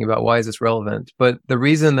talking about? Why is this relevant? But the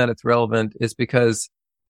reason that it's relevant is because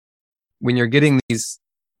when you're getting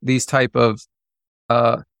these type of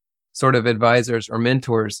sort of advisors or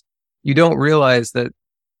mentors, you don't realize that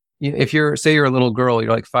if you're a little girl,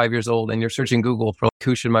 you're like 5 years old and you're searching Google for like,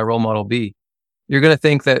 who should my role model be? You're going to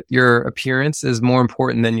think that your appearance is more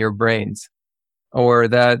important than your brains, or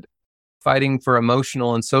that fighting for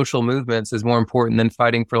emotional and social movements is more important than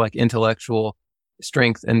fighting for like intellectual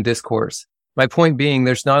strength and discourse. My point being,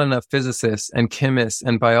 there's not enough physicists and chemists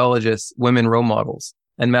and biologists, women role models,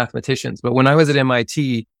 and mathematicians. But when I was at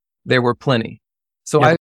MIT, there were plenty. So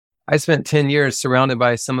yeah. I spent 10 years surrounded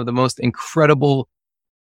by some of the most incredible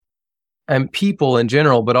and people in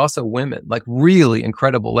general, but also women, like really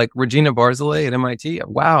incredible, like Regina Barzilay at MIT.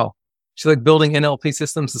 Wow. She's like building NLP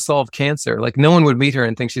systems to solve cancer. Like no one would meet her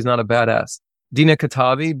and think she's not a badass. Dina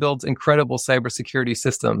Katabi builds incredible cybersecurity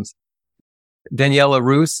systems. Daniela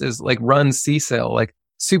Roos is like runs CCell, like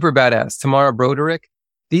super badass. Tamara Broderick.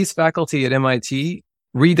 These faculty at MIT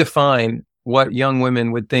redefine what young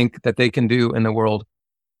women would think that they can do in the world.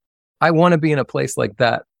 I want to be in a place like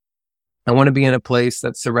that. I want to be in a place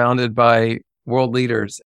that's surrounded by world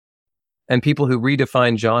leaders and people who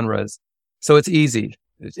redefine genres. So it's easy.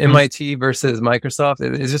 MIT versus Microsoft,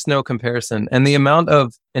 it's just no comparison. And the amount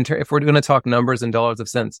of, if we're going to talk numbers and dollars of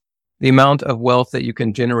cents, the amount of wealth that you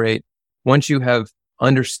can generate once you have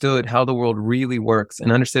understood how the world really works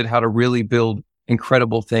and understood how to really build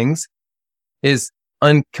incredible things is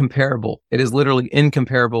uncomparable. It is literally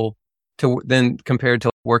incomparable compared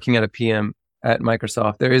to working at a PM at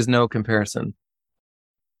Microsoft. There is no comparison.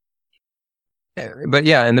 But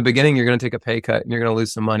yeah, in the beginning, you're going to take a pay cut and you're going to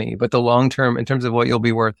lose some money. But the long term, in terms of what you'll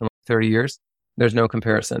be worth in 30 years, there's no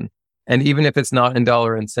comparison. And even if it's not in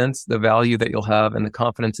dollar and cents, the value that you'll have and the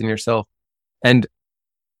confidence in yourself. And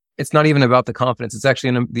it's not even about the confidence. It's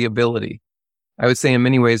actually in the ability. I would say in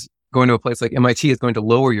many ways, going to a place like MIT is going to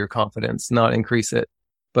lower your confidence, not increase it.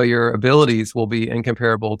 But your abilities will be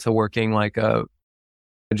incomparable to working like a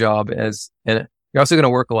job and you're also going to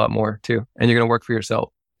work a lot more too. And you're going to work for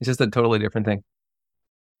yourself. It's just a totally different thing.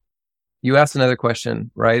 You asked another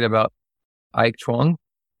question, right? About Ike Chuang?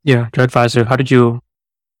 Yeah, your advisor. How did you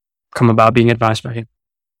come about being advised by him?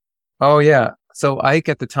 Oh, yeah. So Ike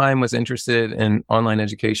at the time was interested in online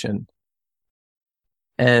education.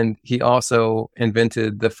 And he also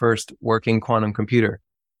invented the first working quantum computer.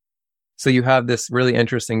 So you have this really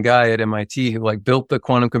interesting guy at MIT who like built the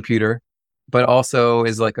quantum computer, but also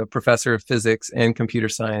is like a professor of physics and computer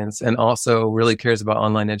science, and also really cares about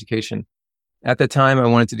online education. At the time, I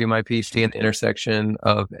wanted to do my PhD in the intersection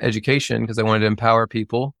of education because I wanted to empower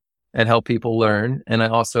people and help people learn. And I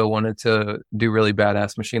also wanted to do really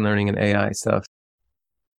badass machine learning and AI stuff.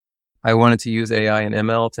 I wanted to use AI and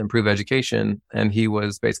ML to improve education, and he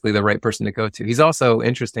was basically the right person to go to. He's also,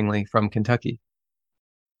 interestingly, from Kentucky.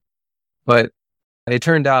 But it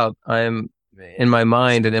turned out I'm, in my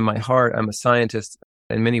mind and in my heart, I'm a scientist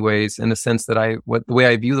in many ways, in the sense that the way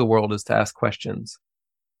I view the world is to ask questions.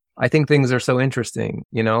 I think things are so interesting,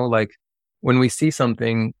 like when we see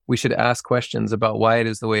something, we should ask questions about why it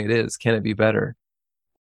is the way it is. Can it be better?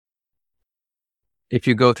 If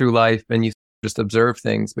you go through life and you just observe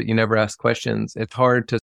things, but you never ask questions, it's hard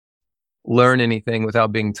to learn anything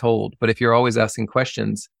without being told. But if you're always asking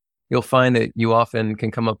questions, you'll find that you often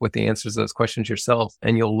can come up with the answers to those questions yourself,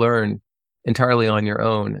 and you'll learn entirely on your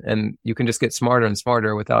own. And you can just get smarter and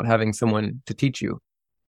smarter without having someone to teach you,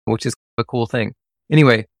 which is a cool thing.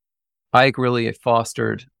 Anyway, Ike really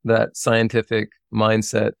fostered that scientific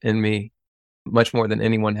mindset in me much more than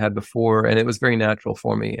anyone had before. And it was very natural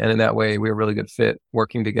for me. And in that way, we were a really good fit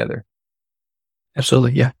working together.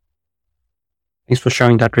 Absolutely. Yeah. Thanks for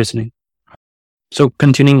sharing that reasoning. So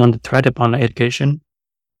continuing on the thread upon education,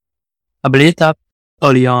 I believe that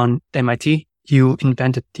early on at MIT, you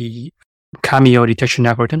invented the cameo detection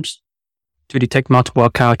algorithms to detect multiple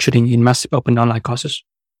account cheating in massive open online courses.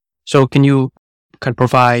 So can you kind of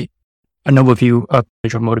provide an overview of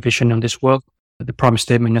your motivation on this work, the problem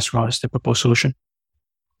statement, as well as the proposed solution?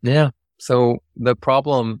 Yeah. So the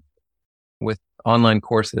problem with online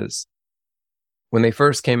courses, when they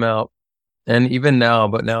first came out, and even now,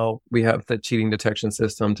 but now we have the cheating detection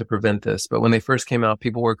system to prevent this. But when they first came out,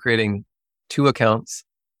 people were creating 2 accounts.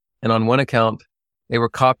 And on one account, they were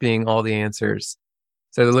copying all the answers.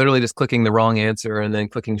 So they're literally just clicking the wrong answer and then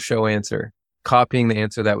clicking show answer, copying the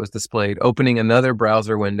answer that was displayed, opening another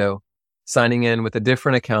browser window, signing in with a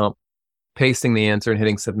different account, pasting the answer and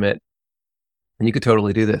hitting submit. And you could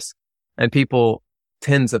totally do this. And people,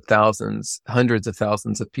 tens of thousands, hundreds of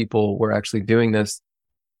thousands of people were actually doing this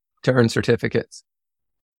to earn certificates.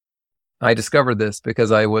 I discovered this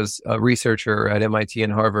because I was a researcher at MIT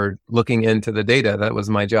and Harvard looking into the data. That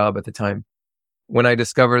was my job at the time. When I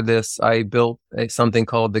discovered this, I built something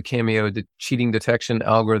called the Cameo cheating detection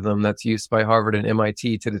algorithm that's used by Harvard and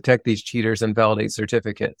MIT to detect these cheaters and validate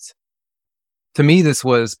certificates. To me, this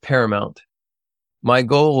was paramount. My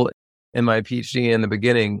goal in my Ph.D. in the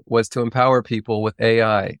beginning was to empower people with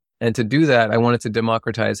AI. And to do that, I wanted to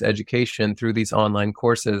democratize education through these online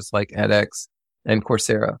courses like edX and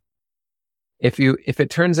Coursera. If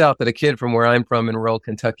it turns out that a kid from where I'm from in rural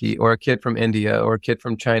Kentucky, or a kid from India, or a kid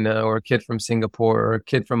from China, or a kid from Singapore, or a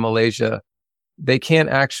kid from Malaysia, they can't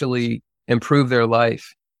actually improve their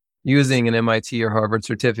life using an MIT or Harvard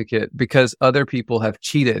certificate because other people have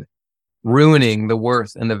cheated, ruining the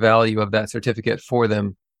worth and the value of that certificate for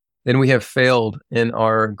them, then we have failed in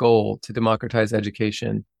our goal to democratize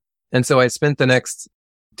education. And so I spent the next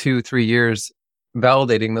 2-3 years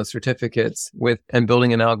validating those certificates and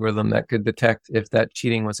building an algorithm that could detect if that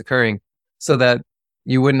cheating was occurring, so that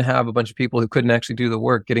you wouldn't have a bunch of people who couldn't actually do the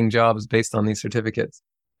work getting jobs based on these certificates.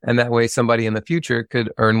 And that way somebody in the future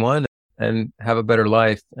could earn one and have a better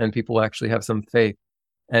life, and people actually have some faith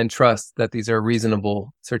and trust that these are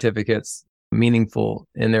reasonable certificates, meaningful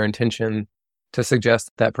in their intention to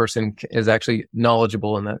suggest that person is actually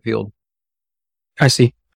knowledgeable in that field. I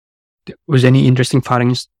see. Was any interesting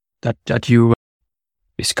findings that you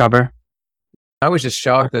discover? I was just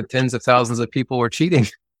shocked that tens of thousands of people were cheating.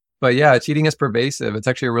 But yeah, cheating is pervasive. It's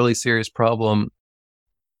actually a really serious problem.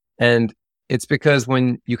 And it's because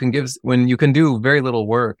when you can do very little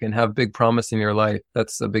work and have big promise in your life,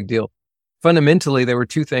 that's a big deal. Fundamentally, there were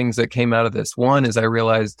 2 things that came out of this. One is I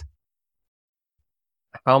realized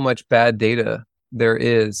how much bad data there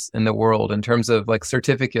is in the world in terms of like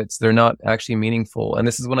certificates. They're not actually meaningful. And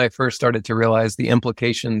this is when I first started to realize the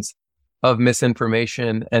implications of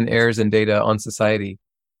misinformation and errors in data on society.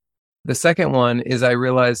 The second one is I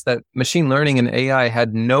realized that machine learning and AI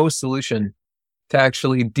had no solution to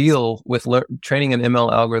actually deal with training an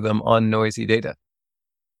ML algorithm on noisy data,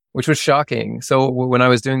 which was shocking. So when I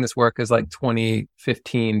was doing this work, it was like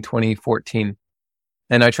 2015, 2014.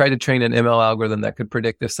 And I tried to train an ML algorithm that could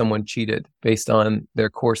predict if someone cheated based on their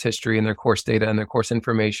course history and their course data and their course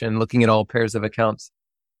information, looking at all pairs of accounts.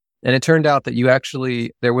 And it turned out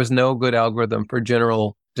that there was no good algorithm for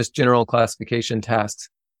general classification tasks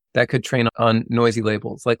that could train on noisy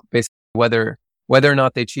labels, like basically whether or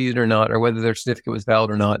not they cheated or not, or whether their certificate was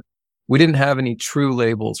valid or not. We didn't have any true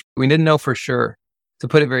labels. We didn't know for sure. To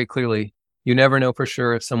put it very clearly, you never know for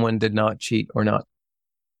sure if someone did not cheat or not.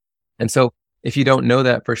 And so if you don't know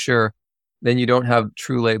that for sure, then you don't have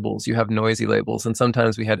true labels. You have noisy labels. And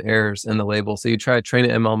sometimes we had errors in the label. So you try to train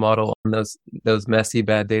an ML model on those messy,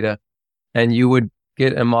 bad data, and you would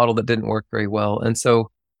get a model that didn't work very well. And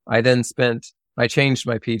so I changed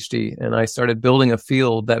my PhD and I started building a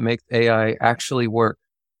field that makes AI actually work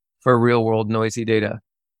for real world noisy data.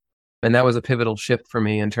 And that was a pivotal shift for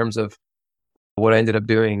me in terms of what I ended up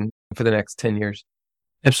doing for the next 10 years.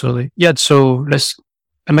 Absolutely. Yeah. So let's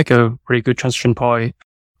make a pretty good transition point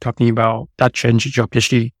talking about that change in your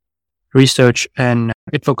PhD research, and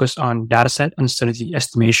it focused on dataset uncertainty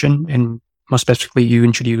estimation. And more specifically, you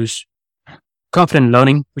introduce confident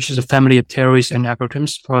learning, which is a family of theories and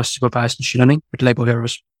algorithms for supervised machine learning with label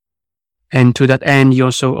errors. And to that end, you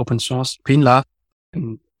also open source CleanLab.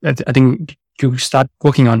 And I think you start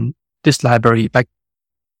working on this library back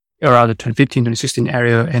around the 2015, 2016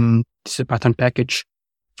 area, and this is a Python package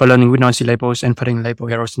for learning with noisy labels and putting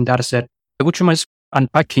label errors in dataset. Would you mind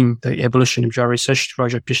unpacking the evolution of your research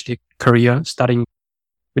throughout your PhD career, starting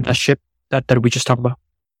with that ship that we just talked about?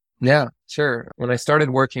 Yeah, sure. When I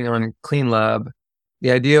started working on CleanLab,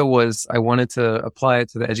 the idea was I wanted to apply it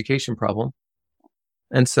to the education problem.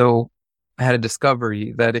 And so I had a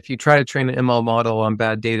discovery that if you try to train an ML model on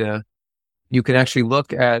bad data, you can actually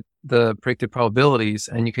look at the predicted probabilities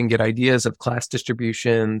and you can get ideas of class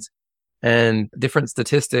distributions and different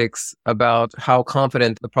statistics about how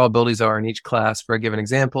confident the probabilities are in each class for a given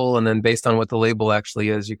example. And then based on what the label actually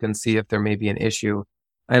is, you can see if there may be an issue.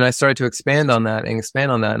 And I started to expand on that.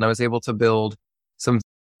 And I was able to build some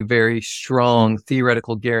very strong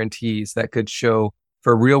theoretical guarantees that could show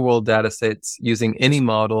for real world data sets using any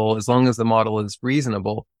model, as long as the model is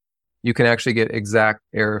reasonable, you can actually get exact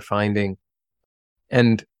error finding.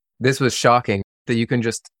 And this was shocking that you can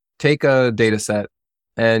just take a data set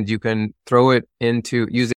and you can throw it into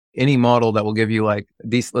using any model that will give you like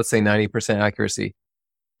these, let's say 90% accuracy,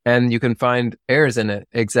 and you can find errors in it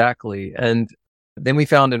exactly. And then we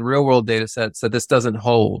found in real world data sets that this doesn't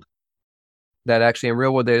hold, that actually in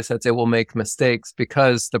real world data sets, it will make mistakes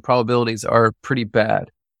because the probabilities are pretty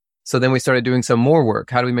bad. So then we started doing some more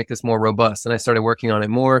work. How do we make this more robust? And I started working on it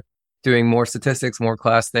more, doing more statistics, more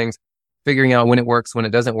class things, figuring out when it works, when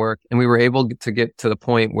it doesn't work. And we were able to get to the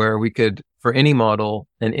point where we could, for any model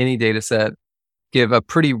and any data set, give a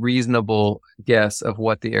pretty reasonable guess of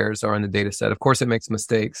what the errors are in the data set. Of course, it makes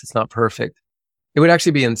mistakes. It's not perfect. It would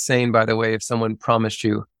actually be insane, by the way, if someone promised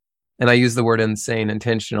you, and I use the word insane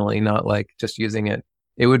intentionally, not like just using it.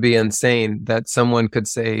 It would be insane that someone could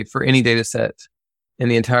say for any data set in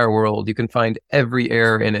the entire world, you can find every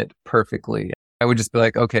error in it perfectly. I would just be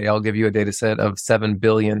like, okay, I'll give you a data set of 7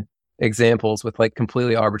 billion examples with like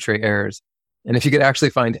completely arbitrary errors. And if you could actually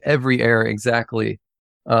find every error exactly,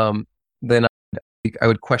 then I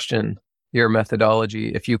would question your methodology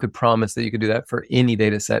if you could promise that you could do that for any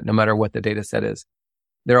data set, no matter what the data set is.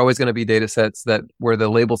 There are always going to be data sets that where the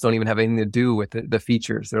labels don't even have anything to do with the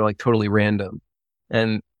features. They're like totally random.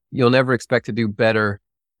 And you'll never expect to do better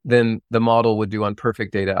than the model would do on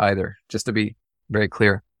perfect data either, just to be very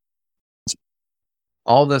clear.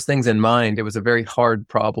 All those things in mind, it was a very hard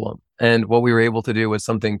problem. And what we were able to do was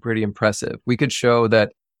something pretty impressive. We could show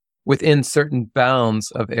that within certain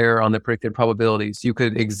bounds of error on the predicted probabilities, you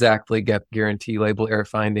could exactly guarantee label error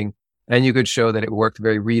finding. And you could show that it worked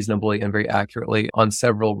very reasonably and very accurately on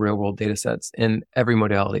several real world data sets in every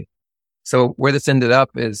modality. So where this ended up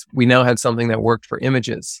is we now had something that worked for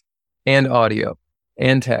images and audio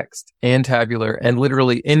and text and tabular and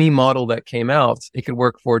literally any model that came out, it could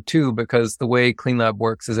work for too, because the way CleanLab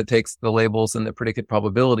works is it takes the labels and the predicted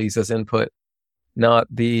probabilities as input, not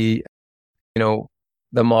the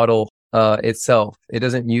model itself. It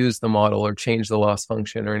doesn't use the model or change the loss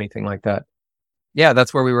function or anything like that. Yeah,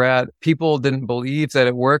 that's where we were at. People didn't believe that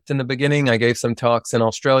it worked in the beginning. I gave some talks in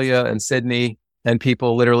Australia and Sydney, and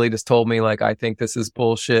people literally just told me like, I think this is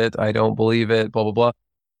bullshit. I don't believe it, blah, blah, blah.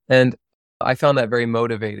 And I found that very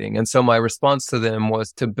motivating. And so my response to them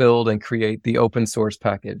was to build and create the open source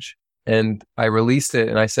package. And I released it.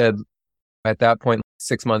 And I said, at that point,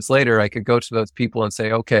 6 months later, I could go to those people and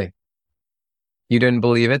say, okay, you didn't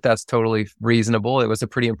believe it. That's totally reasonable. It was a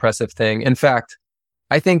pretty impressive thing. In fact,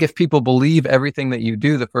 I think if people believe everything that you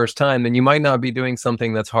do the first time, then you might not be doing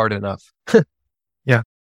something that's hard enough. Yeah.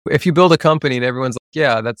 If you build a company and everyone's like,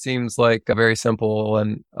 yeah, that seems like very simple.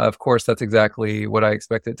 And of course, that's exactly what I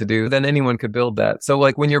expect it to do. Then anyone could build that. So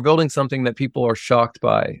like when you're building something that people are shocked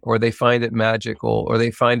by, or they find it magical, or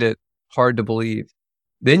they find it hard to believe,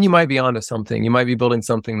 then you might be onto something. You might be building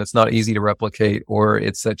something that's not easy to replicate, or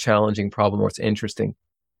it's a challenging problem, or it's interesting.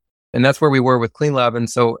 And that's where we were with CleanLab. And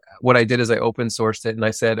so what I did is I open sourced it and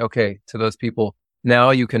I said, okay, to those people,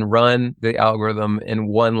 now you can run the algorithm in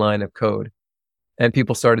one line of code. And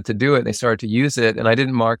people started to do it. They started to use it. And I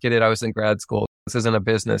didn't market it. I was in grad school. This isn't a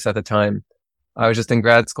business at the time. I was just in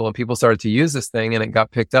grad school and people started to use this thing and it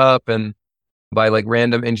got picked up and by like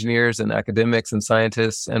random engineers and academics and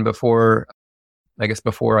scientists. And before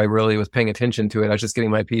I really was paying attention to it, I was just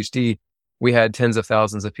getting my PhD. We had tens of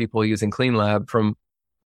thousands of people using CleanLab from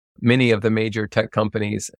many of the major tech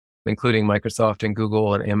companies, including Microsoft and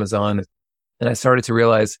Google and Amazon. And I started to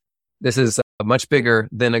realize this is much bigger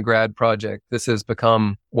than a grad project. This has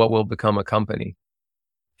become what will become a company.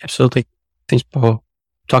 Absolutely. Thanks for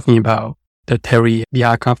talking about the theory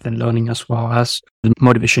behind confident learning as well as the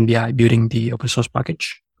motivation behind building the open source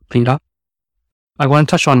package, CleanLab. I want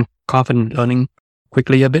to touch on confident learning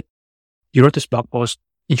quickly a bit. You wrote this blog post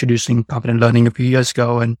introducing confident learning a few years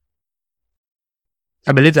ago, and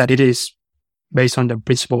I believe that it is based on the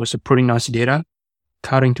principles of pruning noisy data,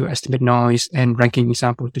 counting to estimate noise, and ranking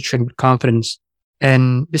examples to train with confidence.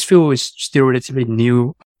 And this field is still relatively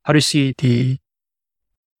new. How do you see the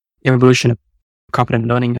evolution of confident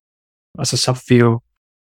learning as a subfield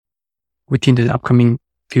within the upcoming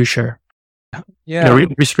future? Yeah.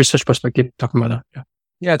 Research perspective, talking about that.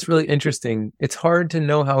 Yeah, it's really interesting. It's hard to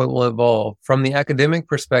know how it will evolve. From the academic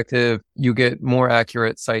perspective, you get more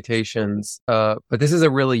accurate citations, but this is a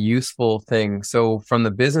really useful thing. So from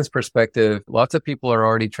the business perspective, lots of people are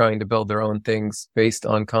already trying to build their own things based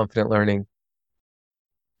on confident learning.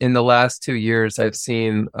 In the last 2 years, I've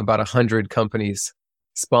seen about 100 companies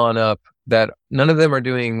spawn up that none of them are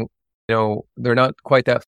doing, they're not quite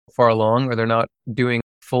that far along, or they're not doing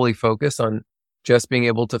fully focused on just being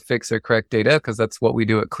able to fix or correct data, because that's what we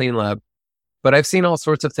do at Clean Lab. But I've seen all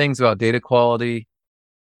sorts of things about data quality.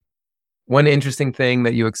 One interesting thing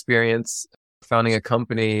that you experience founding a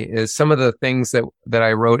company is some of the things that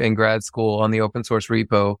I wrote in grad school on the open source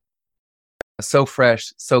repo. So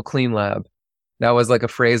fresh, so Clean Lab. That was like a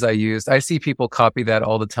phrase I used. I see people copy that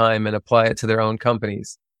all the time and apply it to their own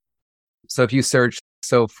companies. So if you search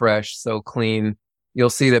so fresh, so clean, you'll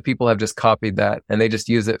see that people have just copied that and they just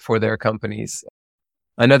use it for their companies.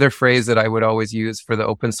 Another phrase that I would always use for the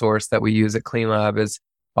open source that we use at Clean Lab is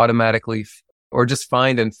automatically or just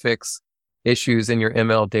find and fix issues in your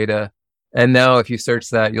ML data. And now if you search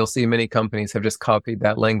that, you'll see many companies have just copied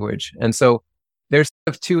that language. And so there's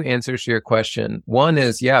two answers to your question. One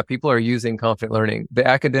is, yeah, people are using confident learning. The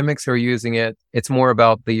academics who are using it, it's more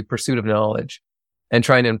about the pursuit of knowledge and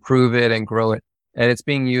trying to improve it and grow it. And it's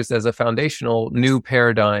being used as a foundational new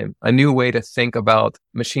paradigm, a new way to think about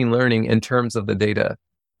machine learning in terms of the data.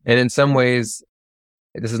 And in some ways,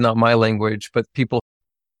 this is not my language, but people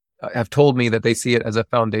have told me that they see it as a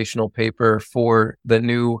foundational paper for the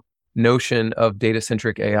new notion of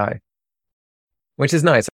data-centric AI, which is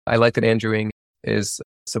nice. I like that Andrew Ng is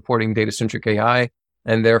supporting data-centric AI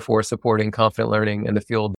and therefore supporting confident learning in the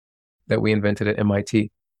field that we invented at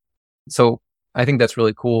MIT. So I think that's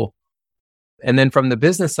really cool. And then from the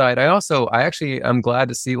business side, I'm glad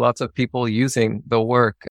to see lots of people using the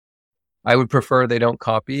work. I would prefer they don't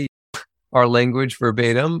copy our language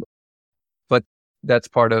verbatim, but that's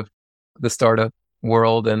part of the startup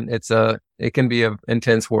world, and it can be an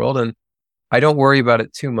intense world, and I don't worry about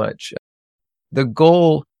it too much. The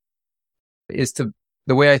goal is the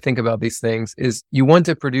way I think about these things is you want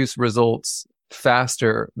to produce results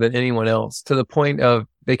faster than anyone else, to the point of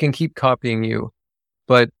they can keep copying you,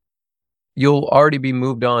 but you'll already be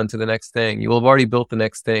moved on to the next thing. You will have already built the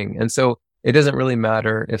next thing. And so it doesn't really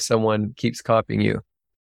matter if someone keeps copying you.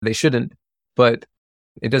 They shouldn't, but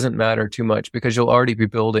it doesn't matter too much because you'll already be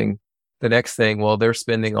building the next thing while they're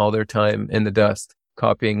spending all their time in the dust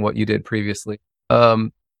copying what you did previously.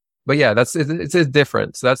 But yeah, it's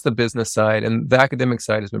different. So that's the business side, and the academic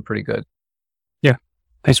side has been pretty good. Yeah.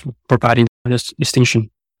 Thanks for providing this distinction.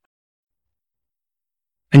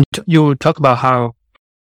 And you talk about how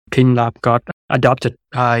Clean Lab got adopted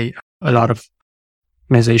by a lot of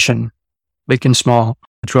organizations, big and small,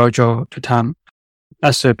 throughout your time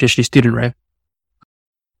as a PhD student, right?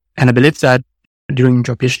 And I believe that during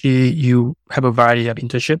your PhD, you have a variety of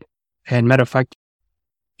internship. And matter of fact,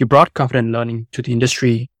 you brought confident learning to the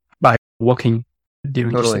industry by working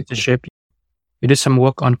during this internship. You did some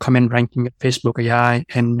work on comment ranking at Facebook AI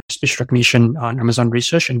and speech recognition on Amazon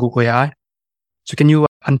Research and Google AI. So can you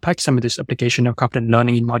unpack some of this application of confident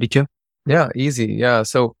learning in more detail? Yeah, easy. Yeah.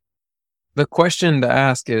 So the question to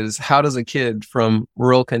ask is, how does a kid from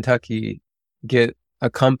rural Kentucky build a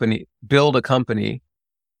company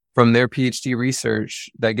from their PhD research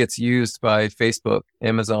that gets used by Facebook,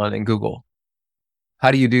 Amazon, and Google?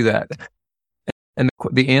 How do you do that? And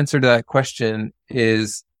the answer to that question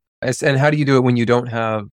is, and how do you do it when you don't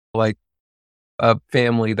have like a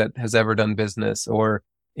family that has ever done business or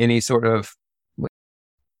any sort of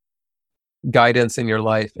guidance in your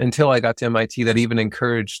life? Until I got to MIT that even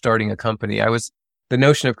encouraged starting a company. The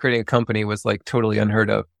notion of creating a company was like totally unheard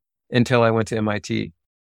of until I went to MIT.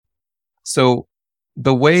 So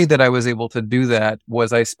the way that I was able to do that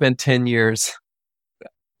was I spent 10 years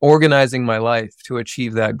organizing my life to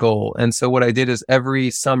achieve that goal. And so what I did is every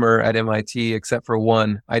summer at MIT, except for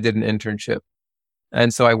one, I did an internship.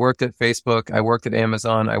 And so I worked at Facebook, I worked at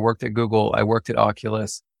Amazon, I worked at Google, I worked at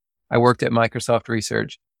Oculus, I worked at Microsoft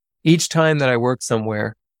Research. Each time that I worked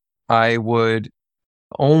somewhere, I would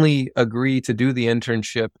only agree to do the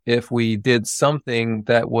internship if we did something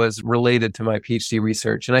that was related to my PhD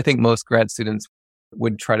research. And I think most grad students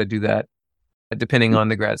would try to do that depending on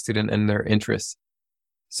the grad student and their interests.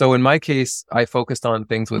 So in my case, I focused on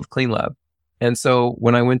things with CleanLab. And so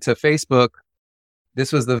when I went to Facebook,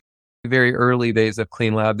 this was the very early days of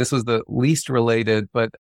CleanLab. This was the least related,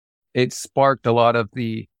 but it sparked a lot of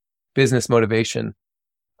the business motivation.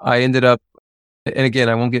 I ended up, and again,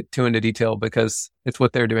 I won't get too into detail because it's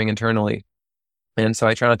what they're doing internally. And so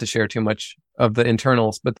I try not to share too much of the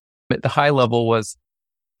internals, but at the high level was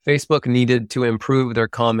Facebook needed to improve their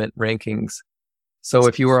comment rankings. So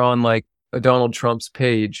if you were on like Donald Trump's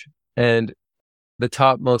page and the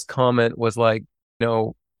topmost comment was like,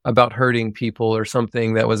 about hurting people or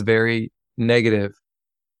something that was very negative,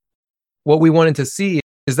 what we wanted to see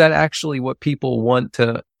is that actually what people want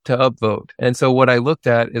to upvote. And so what I looked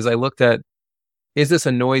at, is this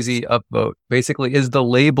a noisy upvote? Basically, is the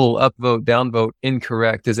label upvote, downvote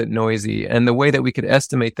incorrect? Is it noisy? And the way that we could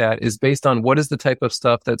estimate that is based on what is the type of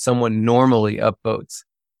stuff that someone normally upvotes.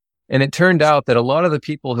 And it turned out that a lot of the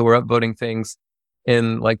people who were upvoting things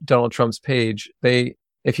in like Donald Trump's page,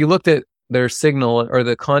 if you looked at their signal or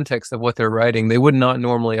the context of what they're writing, they would not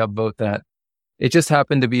normally upvote that. It just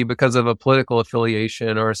happened to be because of a political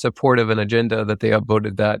affiliation or a support of an agenda that they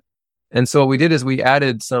upvoted that. And so what we did is we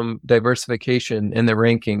added some diversification in the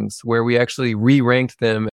rankings where we actually re-ranked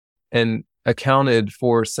them and accounted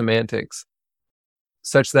for semantics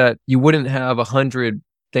such that you wouldn't have 100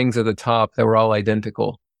 things at the top that were all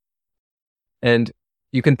identical. And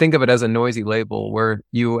you can think of it as a noisy label where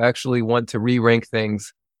you actually want to re-rank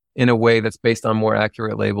things in a way that's based on more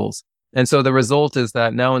accurate labels. And so the result is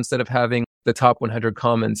that now instead of having the top 100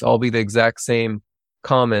 comments all be the exact same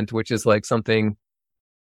comment, which is like something,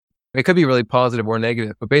 it could be really positive or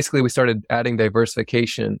negative, but basically we started adding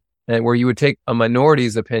diversification and where you would take a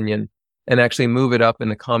minority's opinion and actually move it up in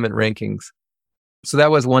the comment rankings. So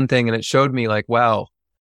that was one thing. And it showed me like, wow,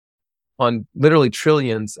 on literally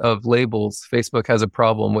trillions of labels, Facebook has a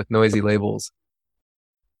problem with noisy labels.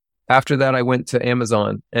 After that, I went to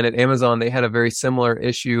Amazon, and at Amazon, they had a very similar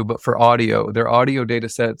issue, but for audio. Their audio data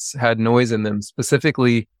sets had noise in them,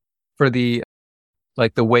 specifically for the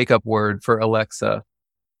wake up word for Alexa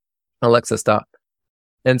stop.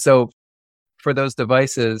 And so for those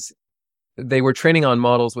devices, they were training on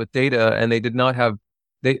models with data, and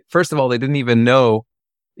first of all, they didn't even know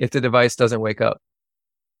if the device doesn't wake up.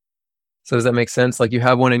 So does that make sense? Like you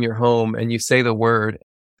have one in your home and you say the word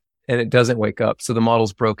and it doesn't wake up. So the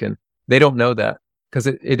model's broken. They don't know that because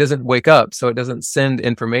it doesn't wake up. So it doesn't send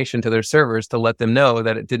information to their servers to let them know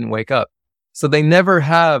that it didn't wake up. So they never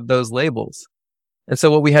have those labels. And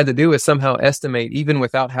so what we had to do is somehow estimate, even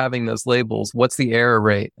without having those labels, what's the error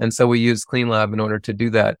rate? And so we used CleanLab in order to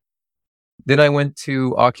do that. Then I went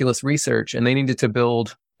to Oculus Research and they needed to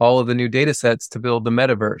build all of the new data sets to build the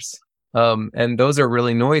metaverse. And those are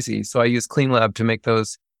really noisy. So I used CleanLab to make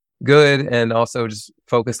those good and also just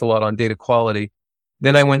focused a lot on data quality.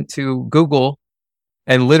 Then I went to Google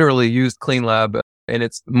and literally used CleanLab, and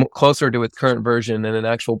it's closer to its current version and an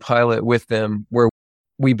actual pilot with them where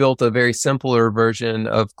we built a very simpler version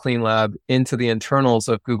of CleanLab into the internals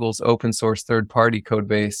of Google's open source third-party code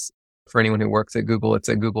base. For anyone who works at Google, it's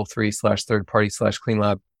at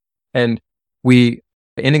google3/third-party/CleanLab. And we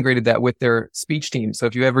integrated that with their speech team. So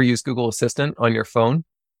if you ever use Google Assistant on your phone,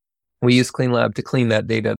 we use CleanLab to clean that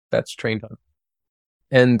data that's trained on.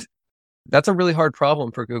 And that's a really hard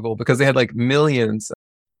problem for Google because they had like millions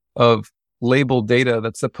of labeled data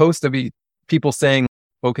that's supposed to be people saying,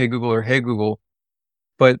 okay, Google or hey, Google.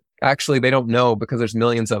 But actually they don't know because there's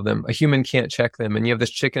millions of them. A human can't check them. And you have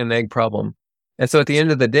this chicken and egg problem. And so at the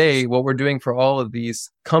end of the day, what we're doing for all of these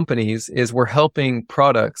companies is we're helping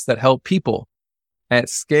products that help people at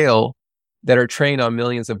scale that are trained on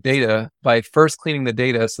millions of data by first cleaning the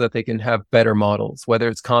data so that they can have better models, whether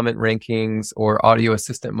it's comment rankings or audio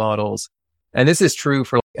assistant models. And this is true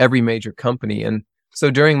for every major company. And so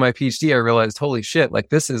during my PhD, I realized, holy shit, like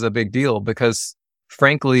this is a big deal because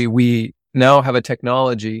frankly, we now have a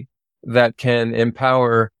technology that can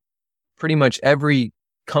empower pretty much every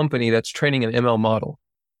company that's training an ML model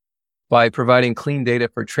by providing clean data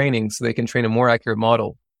for training so they can train a more accurate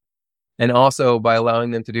model. And also by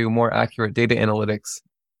allowing them to do more accurate data analytics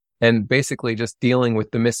and basically just dealing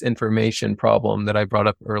with the misinformation problem that I brought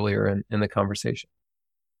up earlier in the conversation.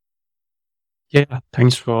 Yeah,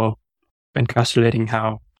 thanks for encapsulating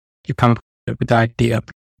how you come up with the idea of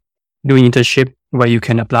doing internship where you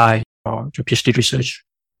can apply your PhD research.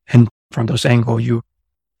 And from those angles, you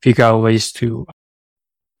figure out ways to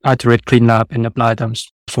iterate CleanLab and apply them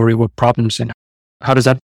for real world problems. And how does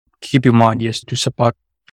that keep you more ideas to support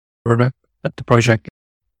the project?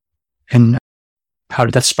 And how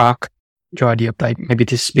did that spark your idea of like, maybe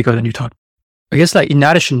this is bigger than you thought? I guess like in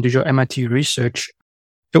addition to your MIT research,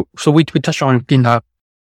 so we touched on cleanup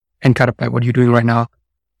and kind of like what you're doing right now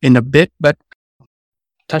in a bit, but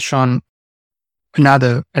touch on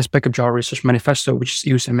another aspect of your research manifesto, which is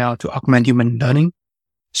use ML to augment human learning,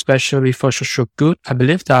 especially for social good. I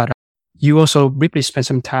believe that you also briefly spent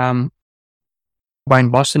some time in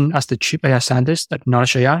Boston as the chief AI scientist at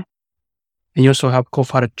Knowledge AI, and you also helped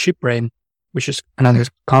co-found ChipBrain, which is another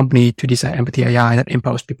company to design empathy AI that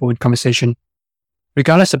empowers people with conversation,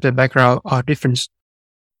 regardless of their background or difference.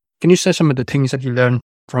 Can you say some of the things that you learned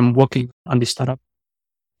from working on this startup?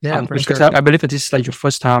 Yeah, for because sure. I believe that this is like your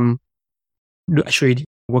first time actually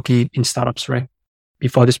working in startups, right?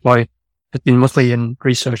 Before this point, it's been mostly in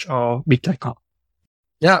research or big tech.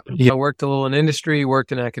 Yeah, I worked a little in industry,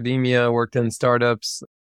 worked in academia, worked in startups.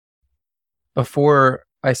 Before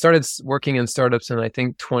I started working in startups in, I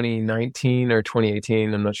think, 2019 or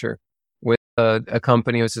 2018, I'm not sure, with a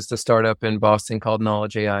company. It was just a startup in Boston called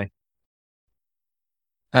Knowledge AI.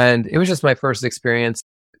 And it was just my first experience.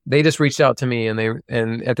 They just reached out to me,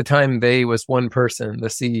 and at the time they was one person, the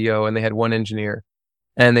CEO, and they had one engineer,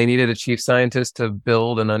 and they needed a chief scientist to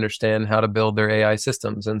build and understand how to build their AI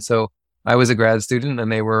systems. And so I was a grad student,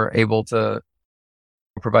 and they were able to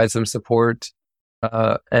provide some support,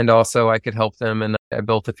 and also I could help them. And I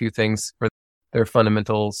built a few things for their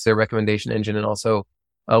fundamentals, their recommendation engine, and also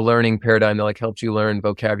a learning paradigm that like helped you learn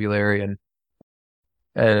vocabulary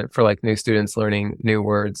and for like new students learning new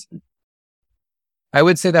words. I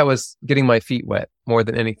would say that was getting my feet wet more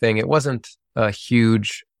than anything. It wasn't a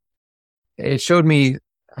huge, it showed me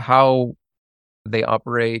how they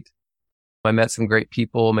operate. I met some great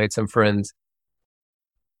people, made some friends.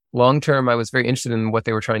 Long term, I was very interested in what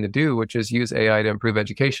they were trying to do, which is use AI to improve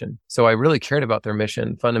education. So I really cared about their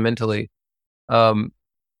mission fundamentally.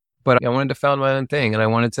 But I wanted to found my own thing, and I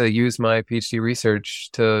wanted to use my PhD research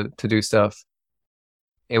to do stuff.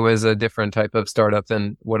 It was a different type of startup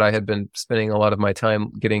than what I had been spending a lot of my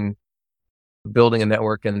time building a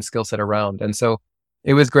network and skill set around. And so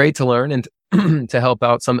it was great to learn and to help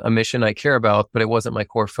out a mission I care about, but it wasn't my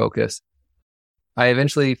core focus. I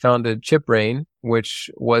eventually founded ChipBrain, which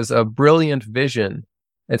was a brilliant vision.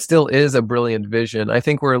 It still is a brilliant vision. I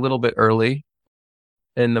think we're a little bit early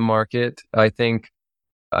in the market. I think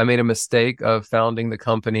I made a mistake of founding the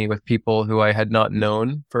company with people who I had not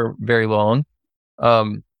known for very long.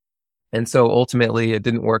 And so ultimately it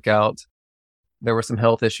didn't work out. There were some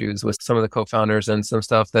health issues with some of the co-founders and some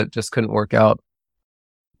stuff that just couldn't work out,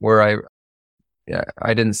 where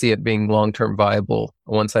I didn't see it being long-term viable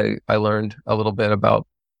once I learned a little bit about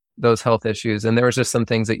those health issues. And there was just some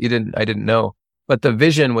things that I didn't know, but the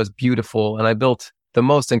vision was beautiful. And I built the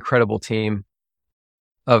most incredible team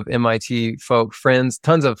of MIT folk, friends,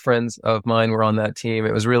 tons of friends of mine were on that team.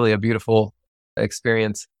 It was really a beautiful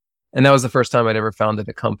experience. And that was the first time I'd ever founded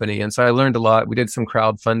a company. And so I learned a lot. We did some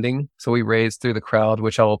crowdfunding. So we raised through the crowd,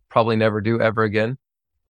 which I'll probably never do ever again.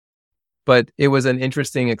 But it was an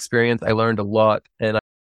interesting experience. I learned a lot. And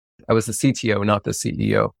I was the CTO, not the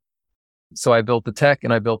CEO. So I built the tech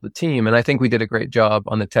and I built the team. And I think we did a great job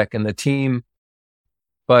on the tech and the team.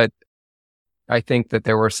 But I think that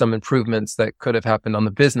there were some improvements that could have happened on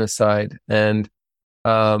the business side. And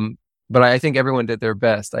but I think everyone did their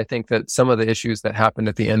best. I think that some of the issues that happened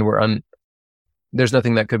at the end were there's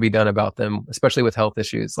nothing that could be done about them, especially with health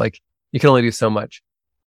issues. Like you can only do so much.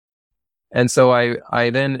 And so I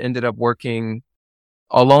then ended up working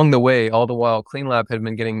along the way, all the while CleanLab had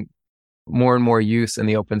been getting more and more use in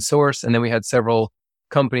the open source. And then we had several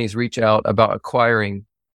companies reach out about acquiring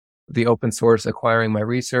the open source, acquiring my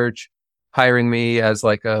research, hiring me as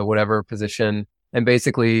like a whatever position, and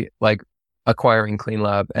basically like acquiring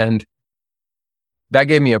CleanLab. And that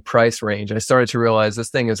gave me a price range. I started to realize this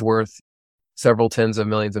thing is worth several tens of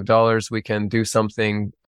millions of dollars. We can do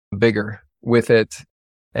something bigger with it.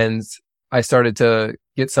 And I started to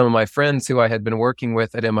get some of my friends who I had been working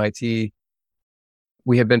with at MIT.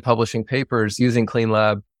 We had been publishing papers using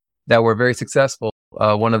CleanLab that were very successful.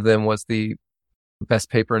 One of them was the best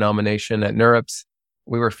paper nomination at NeurIPS.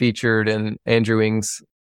 We were featured in Andrew Ng's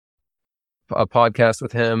a podcast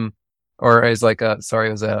with him, or as like it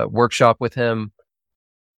was a workshop with him.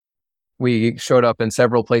 We showed up in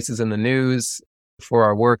several places in the news for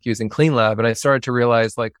our work using CleanLab. And I started to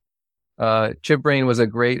realize like, ChipBrain was a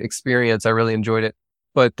great experience. I really enjoyed it.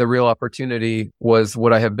 But the real opportunity was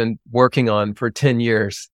what I have been working on for 10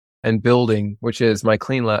 years and building, which is my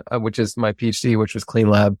CleanLab, which is my PhD, which was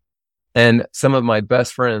CleanLab. And some of my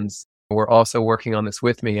best friends were also working on this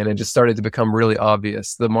with me. And it just started to become really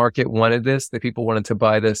obvious. The market wanted this, the people wanted to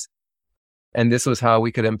buy this. And this was how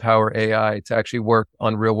we could empower AI to actually work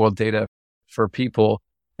on real world data for people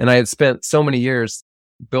And I had spent so many years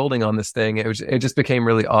building on this thing. It just became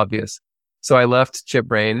really obvious. So I left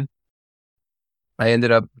ChipBrain. I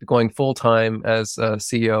ended up going full-time as a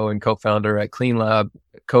CEO and co-founder at CleanLab,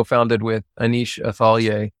 co-founded with Anish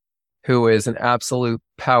Athalye, who is an absolute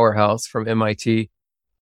powerhouse from MIT,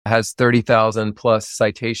 has 30,000 plus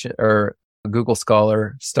citation or Google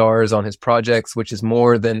Scholar stars on his projects, which is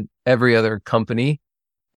more than every other company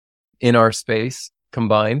in our space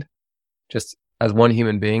combined, just as one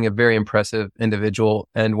human being, a very impressive individual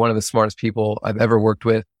and one of the smartest people I've ever worked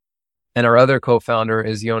with. And our other co-founder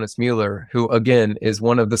is Jonas Mueller, who again is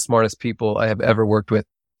one of the smartest people I have ever worked with.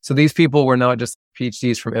 So these people were not just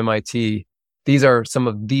PhDs from MIT. These are some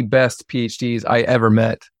of the best PhDs I ever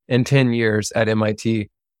met in 10 years at MIT.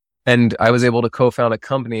 And I was able to co-found a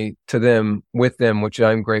company with them, which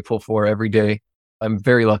I'm grateful for every day. I'm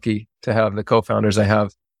very lucky to have the co-founders I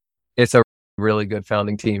have. It's a really good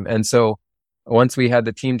founding team. And so once we had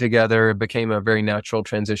the team together, it became a very natural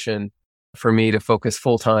transition for me to focus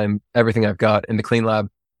full-time everything I've got into CleanLab.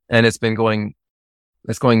 And it's going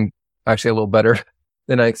actually a little better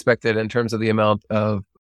than I expected in terms of the amount of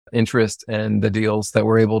interest and the deals that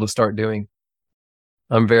we're able to start doing.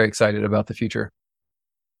 I'm very excited about the future.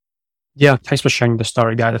 Yeah, thanks for sharing the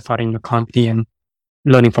story, guys, of starting the company and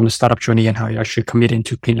learning from the startup journey and how you actually committed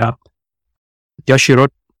to CleanLab. You actually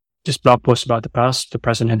wrote this blog post about the past, the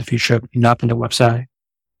present, and the future of CleanLab on the website.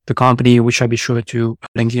 The company, which I'll be sure to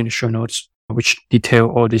link in the show notes, which detail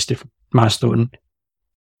all these different milestones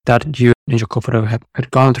that you and your co-founder had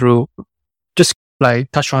gone through. Just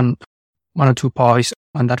like touch on one or two points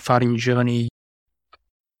on that founding journey.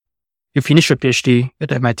 You finished your PhD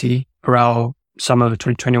at MIT around summer of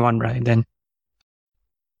 2021, right? And then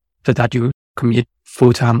after that, you commit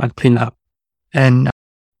full-time at CleanLab. And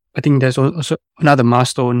I think there's also another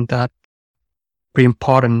milestone that pretty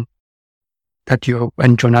important that you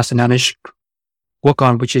and Jonas and Anish work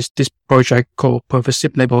on, which is this project called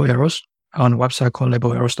Pervasive Label Errors on a website called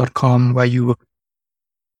labelerrors.com, where you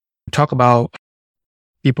talk about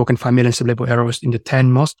people can find millions of label errors in the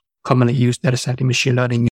 10 most commonly used dataset in machine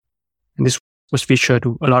learning. And this was featured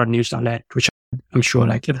to a lot of news outlets, which I'm sure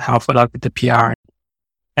it helped a lot with the PR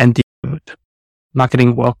and the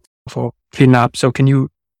marketing work for CleanLab. So can you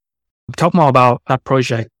talk more about that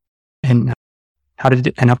project and how did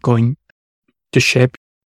it end up going to shape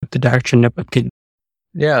the direction of CleanLab?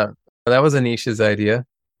 Yeah, that was Anish's idea.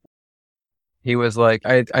 He was like,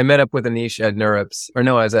 I met up with Anish at NeurIPS, I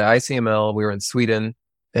was at ICML. We were in Sweden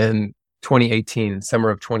in 2018, summer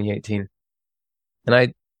of 2018.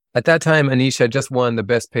 And at that time, Anish had just won the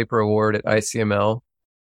Best Paper Award at ICML.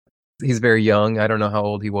 He's very young. I don't know how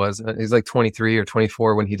old he was. He's like 23 or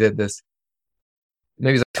 24 when he did this.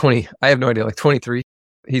 Maybe he's like 20. I have no idea, like 23.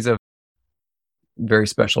 He's a very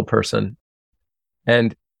special person.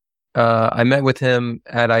 And I met with him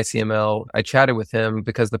at ICML. I chatted with him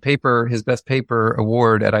because his Best Paper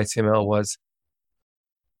Award at ICML was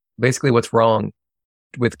basically what's wrong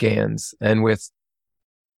with GANs and with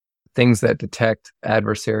things that detect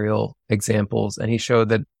adversarial examples. And he showed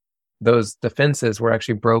that those defenses were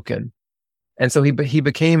actually broken. And so he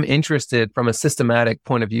became interested from a systematic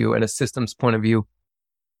point of view and a systems point of view.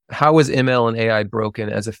 How is ML and AI broken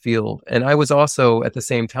as a field? And I was also at the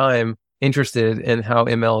same time interested in how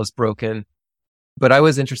ML is broken, but I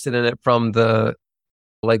was interested in it from the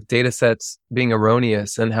data sets being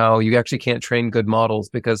erroneous and how you actually can't train good models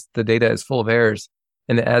because the data is full of errors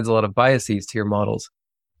and it adds a lot of biases to your models.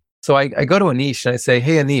 So I go to Anish and I say,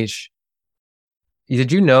 hey, Anish,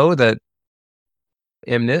 did you know that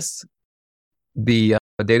MNIST, the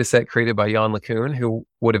data set created by Jan LeCun, who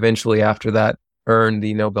would eventually after that earn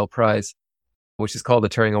the Nobel Prize, which is called the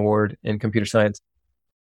Turing Award in computer science,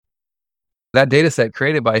 that data set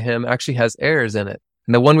created by him actually has errors in it.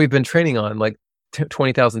 And the one we've been training on,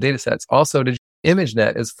 20,000 data sets, also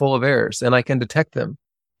ImageNet is full of errors and I can detect them.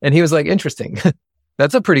 And he was like, interesting.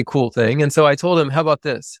 That's a pretty cool thing. And so I told him, how about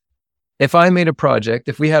this? If I made a project,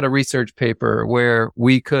 if we had a research paper where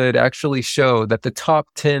we could actually show that the top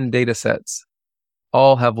 10 data sets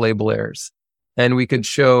all have label errors, and we could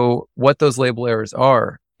show what those label errors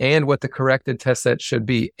are and what the corrected test set should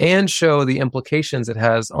be, and show the implications it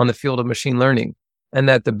has on the field of machine learning, and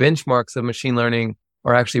that the benchmarks of machine learning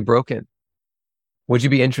are actually broken, would you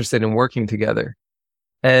be interested in working together?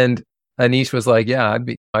 And Anish was like, yeah,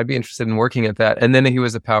 I'd be interested in working at that. And then he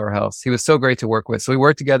was a powerhouse. He was so great to work with. So we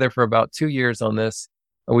worked together for about 2 years on this.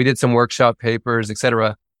 We did some workshop papers,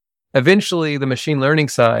 etc. Eventually, the machine learning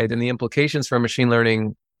side and the implications for machine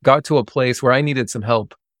learning got to a place where I needed some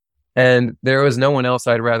help. And there was no one else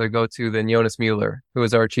I'd rather go to than Jonas Mueller, who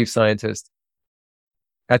was our chief scientist.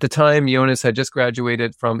 At the time, Jonas had just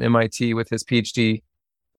graduated from MIT with his Ph.D.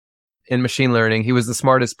 in machine learning. He was the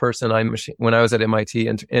smartest person when I was at MIT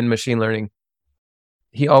in machine learning.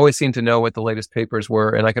 He always seemed to know what the latest papers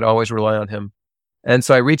were, and I could always rely on him. And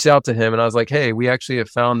so I reached out to him and I was like, hey, we actually have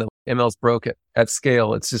found that ML's broke at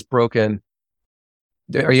scale. It's just broken.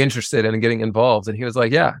 Are you interested in getting involved? And he was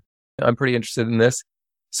like, yeah, I'm pretty interested in this.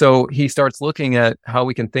 So he starts looking at how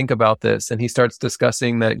we can think about this. And he starts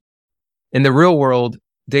discussing that in the real world,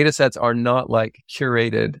 data sets are not like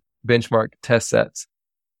curated benchmark test sets.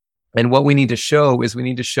 And what we need to show is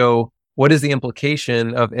what is the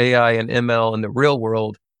implication of AI and ML in the real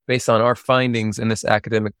world based on our findings in this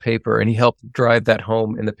academic paper. And he helped drive that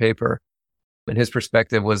home in the paper. And his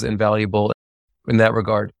perspective was invaluable in that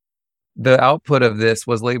regard. The output of this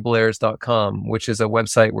was labelerrors.com, which is a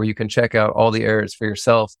website where you can check out all the errors for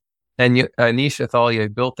yourself. And Anish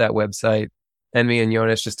Athalye built that website, and me and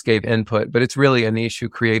Jonas just gave input. But it's really Anish who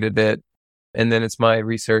created it. And then it's my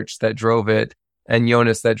research that drove it, and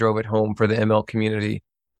Jonas that drove it home for the ML community.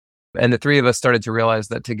 And the three of us started to realize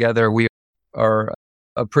that together we are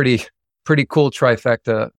a pretty cool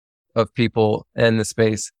trifecta of people in the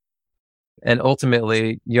space. And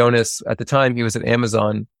ultimately, Jonas, at the time he was at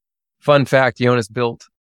Amazon. Fun fact, Jonas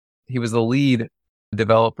he was the lead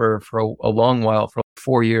developer for a long while, for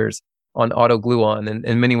 4 years, on AutoGluon, and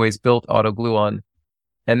in many ways built AutoGluon.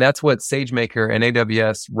 And that's what SageMaker and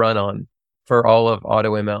AWS run on for all of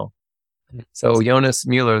AutoML. So Jonas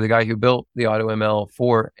Mueller, the guy who built the AutoML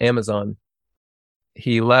for Amazon,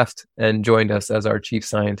 he left and joined us as our chief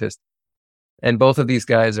scientist. And both of these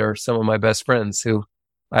guys are some of my best friends who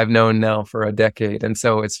I've known now for a decade. And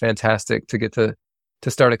so it's fantastic to get to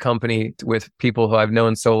start a company with people who I've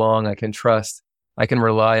known so long, I can trust, I can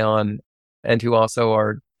rely on, and who also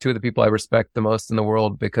are two of the people I respect the most in the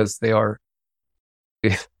world because they are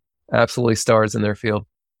absolutely stars in their field.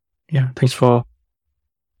 Yeah, thanks for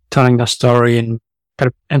telling that story and kind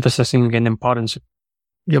of emphasizing again the importance of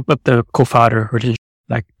the co-founder relationship,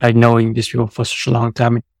 like knowing these people for such a long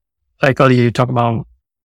time. Like earlier, you talk about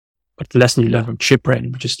what the lesson you learned from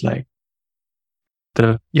Shipbrain, which is like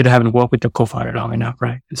you haven't worked with the co-founder long enough,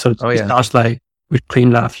 right? And so it sounds like with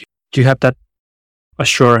CleanLab, do you have that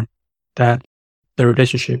assurance that the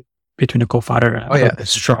relationship between the co-founder is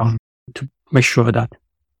strong to make sure that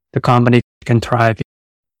the company can thrive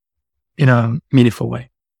in a meaningful way?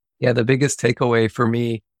 Yeah, the biggest takeaway for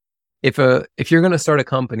me, if you're going to start a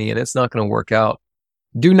company and it's not going to work out,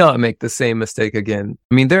 do not make the same mistake again.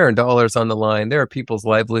 I mean, there are dollars on the line. There are people's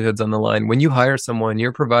livelihoods on the line. When you hire someone,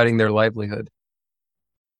 you're providing their livelihood.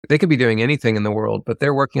 They could be doing anything in the world, but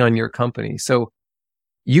they're working on your company. So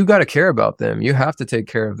you got to care about them. You have to take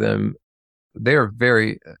care of them.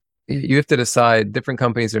 You have to decide, different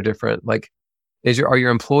companies are different. Like, are your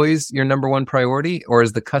employees your number one priority, or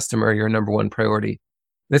is the customer your number one priority?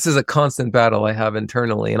 This is a constant battle I have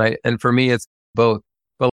internally. And for me, it's both.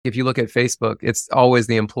 But if you look at Facebook, it's always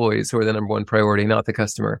the employees who are the number one priority, not the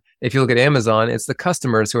customer. If you look at Amazon, it's the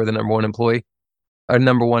customers who are the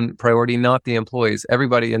number one priority, not the employees.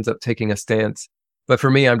 Everybody ends up taking a stance. But for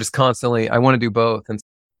me, I'm just constantly, I want to do both. And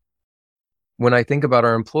when I think about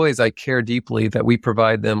our employees, I care deeply that we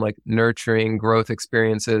provide them like nurturing growth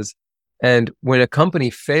experiences. And when a company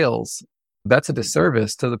fails, that's a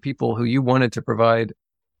disservice to the people who you wanted to provide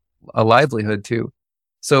a livelihood to.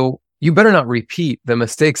 So you better not repeat the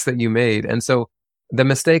mistakes that you made. And so the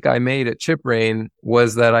mistake I made at Shipbrain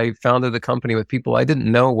was that I founded the company with people I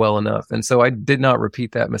didn't know well enough. And so I did not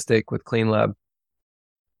repeat that mistake with CleanLab.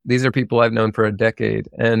 These are people I've known for a decade,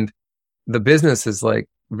 and the business is like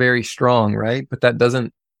very strong, right? But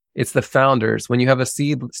it's the founders. When you have a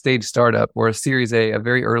seed stage startup or a Series A, a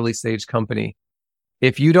very early stage company,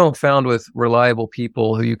 if you don't found with reliable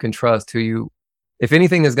people who you can trust, if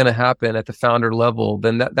anything is going to happen at the founder level,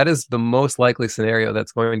 then that is the most likely scenario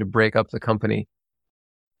that's going to break up the company.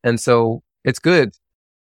 And so it's good.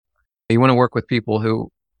 You want to work with people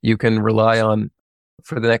who you can rely on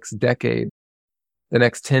for the next decade, the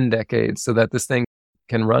next 10 decades, so that this thing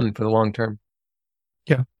can run for the long term.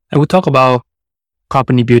 Yeah. And we'll talk about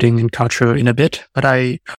company building and culture in a bit, but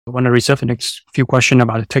I want to reserve the next few questions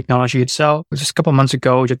about the technology itself. Just a couple of months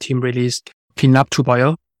ago, your team released CleanLab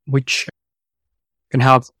 2.0, which can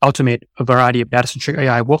help automate a variety of data-centric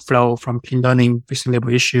AI workflow, from clean learning, fixing label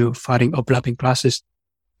issue, finding overlapping classes,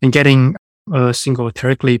 and getting a single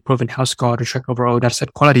theoretically proven health score to check overall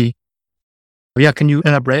dataset quality. Yeah, can you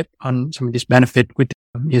elaborate on some of this benefit with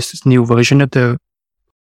this new version of the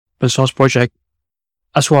open source project,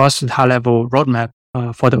 as well as the high-level roadmap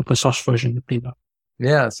for the open source version of CleanLab?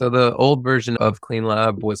 Yeah, so the old version of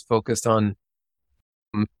CleanLab was focused on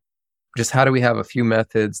just how do we have a few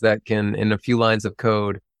methods that can, in a few lines of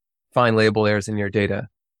code, find label errors in your data.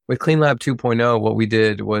 With CleanLab 2.0, what we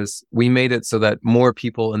did was we made it so that more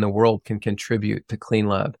people in the world can contribute to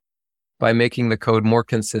CleanLab by making the code more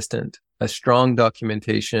consistent, a strong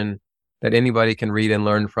documentation that anybody can read and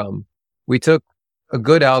learn from. We took a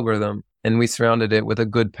good algorithm and we surrounded it with a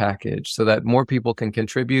good package so that more people can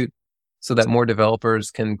contribute, so that more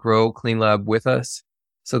developers can grow CleanLab with us,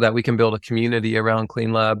 so that we can build a community around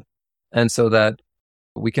CleanLab, and so that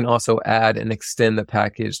we can also add and extend the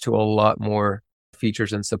package to a lot more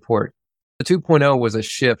features and support. The 2.0 was a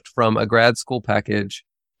shift from a grad school package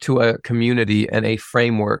to a community and a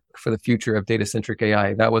framework for the future of data-centric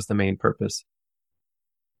AI. That was the main purpose.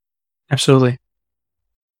 Absolutely.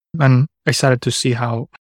 I'm excited to see how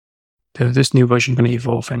this new version going to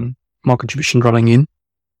evolve and more contribution rolling in.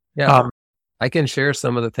 Yeah, I can share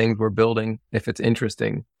some of the things we're building if it's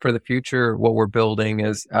interesting. For the future, what we're building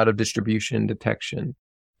is out-of-distribution detection,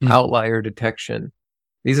 outlier detection.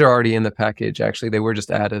 These are already in the package. Actually, they were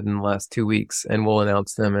just added in the last 2 weeks, and we'll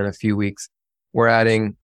announce them in a few weeks. We're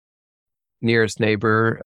adding nearest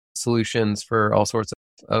neighbor solutions for all sorts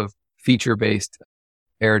of feature-based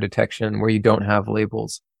error detection where you don't have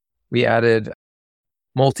labels. We added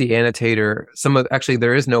multi-annotator. Actually,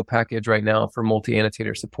 there is no package right now for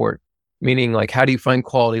multi-annotator support, meaning like, how do you find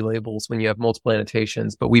quality labels when you have multiple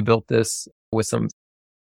annotations? But we built this with some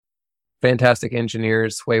fantastic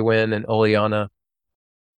engineers, Hui Wen and Oleana,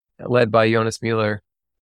 led by Jonas Mueller.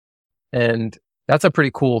 And that's a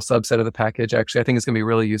pretty cool subset of the package. Actually, I think it's going to be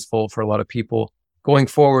really useful for a lot of people. Going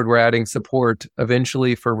forward, we're adding support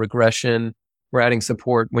eventually for regression. We're adding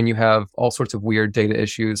support when you have all sorts of weird data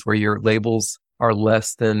issues where your labels are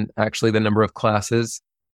less than actually the number of classes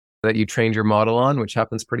that you trained your model on, which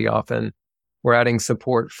happens pretty often. We're adding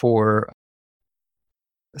support for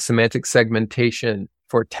semantic segmentation,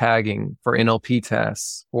 for tagging, for NLP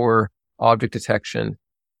tests, for object detection.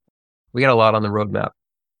 We got a lot on the roadmap.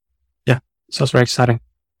 Yeah, sounds very exciting.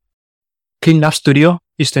 CleanLab Studio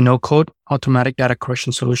is the no-code automatic data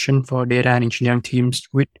collection solution for data and engineering teams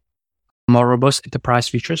with more robust enterprise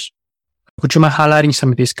features. Would you mind highlighting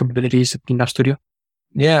some of these capabilities of CleanLab Studio?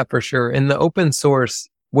 Yeah, for sure. In the open source,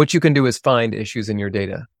 what you can do is find issues in your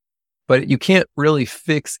data, but you can't really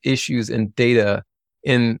fix issues in data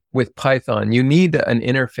with Python. You need an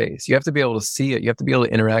interface. You have to be able to see it. You have to be able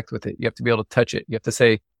to interact with it. You have to be able to touch it. You have to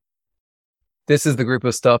say, this is the group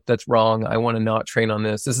of stuff that's wrong. I want to not train on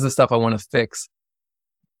this. This is the stuff I want to fix.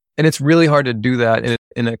 And it's really hard to do that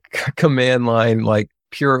in a command line, like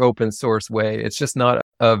pure open source way. It's just not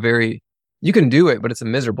you can do it, but it's a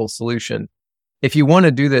miserable solution. If you want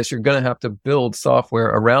to do this, you're going to have to build software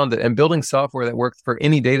around it, and building software that works for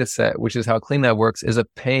any data set, which is how CleanLab works, is a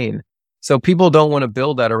pain. So people don't want to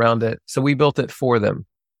build that around it. So we built it for them.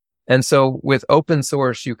 And so with open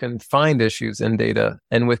source, you can find issues in data.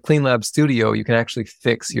 And with CleanLab Studio, you can actually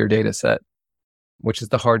fix your data set, which is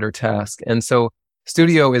the harder task. And so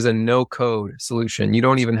Studio is a no-code solution. You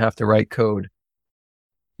don't even have to write code.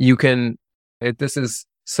 This is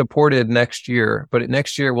supported next year, but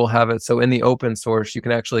next year we'll have it. So in the open source, you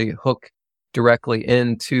can actually hook directly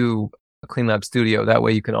into CleanLab Studio. That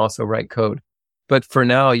way you can also write code. But for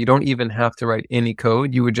now, you don't even have to write any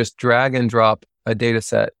code. You would just drag and drop a data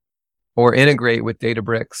set or integrate with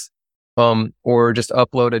Databricks, or just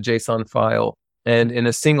upload a JSON file. And in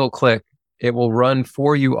a single click, it will run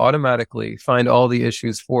for you automatically, find all the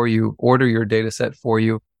issues for you, order your data set for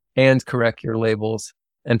you, and correct your labels,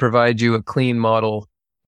 and provide you a clean model.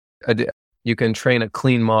 You can train a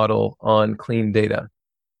clean model on clean data.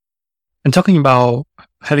 And talking about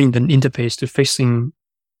having the interface to fixing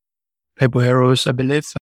label errors, I believe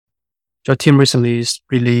your team recently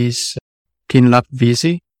released CleanLab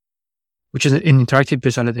VZ, which is an interactive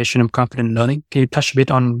visualization of confident learning. Can you touch a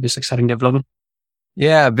bit on this exciting development?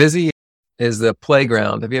 Yeah, Busy is the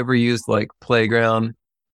playground. Have you ever used like Playground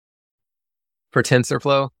for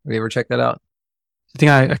TensorFlow? Have you ever checked that out? I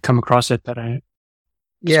think I come across it, but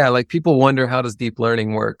Yeah, like people wonder, how does deep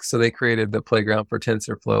learning work? So they created the playground for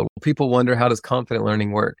TensorFlow. People wonder, how does confident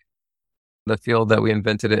learning work? The field that we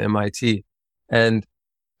invented at MIT. And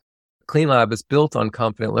CleanLab is built on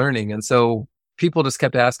confident learning. And so people just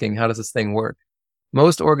kept asking, how does this thing work?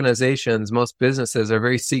 Most organizations, most businesses are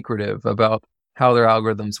very secretive about how their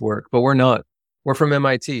algorithms work, but we're not. We're from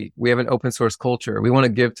MIT. We have an open source culture. We want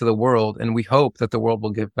to give to the world, and we hope that the world will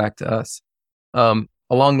give back to us.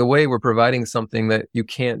 Along the way, we're providing something that you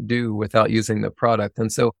can't do without using the product.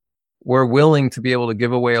 And so we're willing to be able to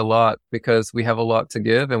give away a lot because we have a lot to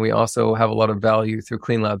give, and we also have a lot of value through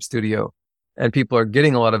CleanLab Studio. And people are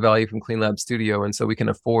getting a lot of value from CleanLab Studio, and so we can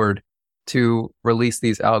afford to release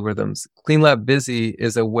these algorithms. CleanLab Busy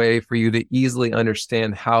is a way for you to easily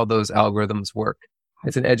understand how those algorithms work.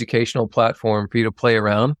 It's an educational platform for you to play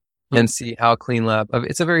around and see how CleanLab,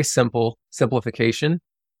 it's a very simple simplification,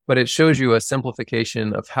 but it shows you a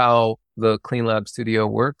simplification of how the CleanLab Studio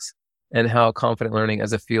works and how confident learning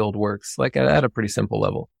as a field works, like at a pretty simple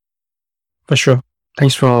level. For sure.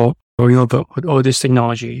 Thanks for going over all this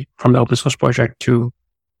technology from the open source project to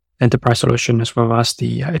enterprise solution as well as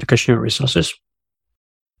the educational resources.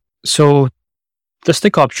 So let's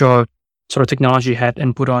take up your sort of technology hat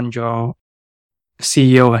and put on your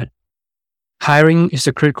CEO hat. Hiring is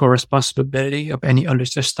a critical responsibility of any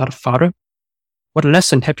early-stage startup founder. What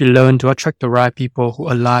lesson have you learned to attract the right people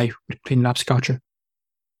who align with CleanLab's culture?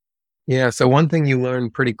 Yeah, so one thing you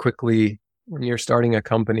learn pretty quickly when you're starting a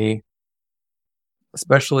company,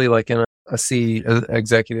 especially like in a C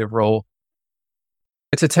executive role,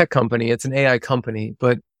 it's a tech company, it's an AI company,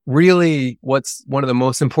 but really what's one of the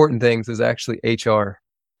most important things is actually HR.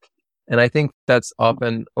 And I think that's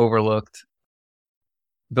often overlooked.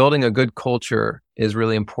 Building a good culture is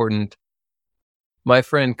really important. My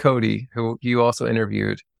friend Cody, who you also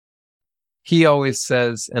interviewed, he always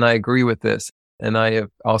says, and I agree with this, and I have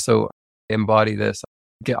also embodied this.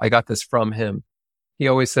 I got this from him. He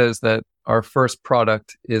always says that our first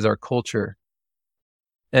product is our culture.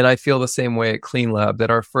 And I feel the same way at CleanLab, that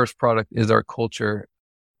our first product is our culture.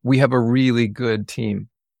 We have a really good team.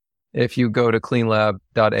 If you go to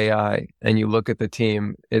cleanlab.ai and you look at the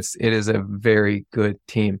team, it is a very good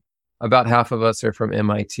team. About half of us are from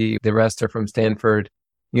MIT. The rest are from Stanford,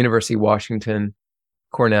 University of Washington,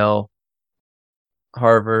 Cornell,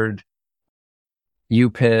 Harvard,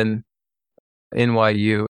 UPenn,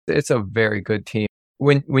 NYU. It's a very good team.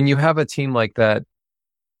 When you have a team like that,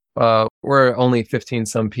 we're only 15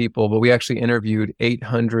 some people, but we actually interviewed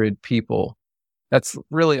 800 people. That's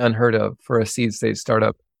really unheard of for a seed stage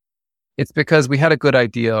startup. It's because we had a good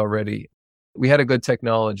idea already. We had a good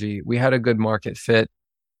technology. We had a good market fit.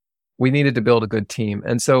 We needed to build a good team.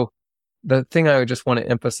 And so the thing I would just want to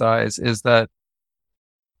emphasize is that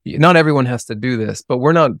not everyone has to do this, but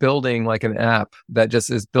we're not building like an app that just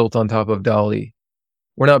is built on top of DALL-E.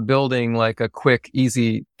 We're not building like a quick,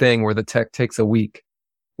 easy thing where the tech takes a week.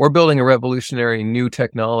 We're building a revolutionary new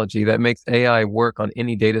technology that makes AI work on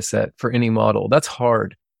any data set for any model. That's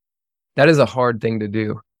hard. That is a hard thing to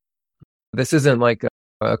do. This isn't like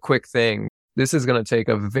a quick thing. This is going to take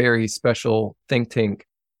a very special think tank.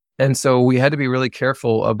 And so we had to be really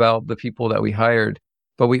careful about the people that we hired,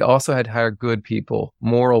 but we also had to hire good people,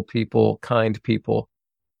 moral people, kind people.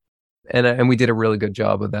 And we did a really good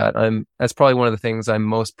job of that. That's probably one of the things I'm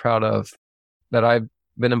most proud of that I've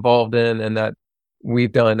been involved in and that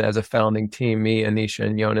we've done as a founding team, me, Anisha,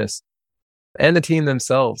 and Jonas. And the team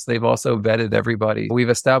themselves, they've also vetted everybody. We've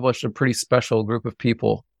established a pretty special group of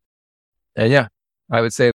people. And yeah, I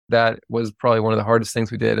would say that was probably one of the hardest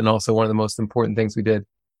things we did and also one of the most important things we did,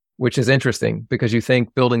 which is interesting because you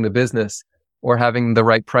think building the business or having the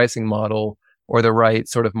right pricing model or the right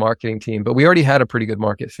sort of marketing team, but we already had a pretty good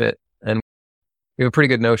market fit and we have a pretty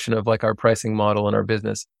good notion of like our pricing model and our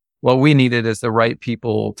business. What we needed is the right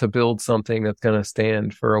people to build something that's going to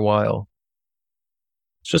stand for a while.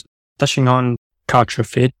 Just touching on culture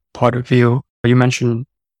fit part of you, you mentioned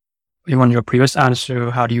in one of your previous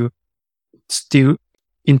answer, how do you still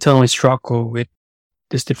internally struggle with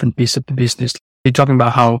this different piece of the business? You're talking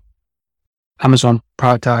about how Amazon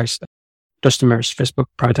prioritized customers, Facebook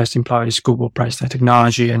prioritized employees, Google prioritized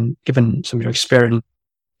technology, and given some of your experience,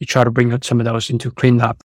 you try to bring out some of those into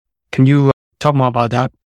CleanLab. Can you talk more about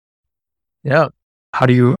that? Yeah. How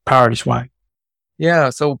do you prioritize why? Yeah.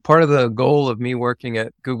 So part of the goal of me working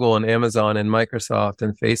at Google and Amazon and Microsoft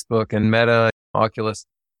and Facebook and Meta, Oculus,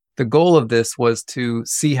 the goal of this was to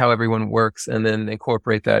see how everyone works and then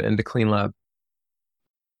incorporate that into CleanLab.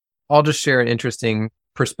 I'll just share an interesting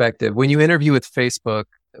perspective. When you interview with Facebook,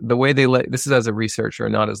 the way this is as a researcher,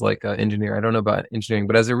 not as like an engineer. I don't know about engineering,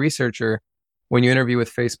 but as a researcher, when you interview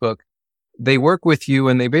with Facebook, they work with you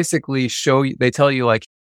and they basically they tell you like,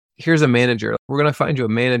 here's a manager. We're going to find you a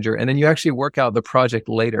manager. And then you actually work out the project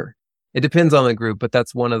later. It depends on the group, but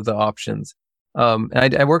that's one of the options.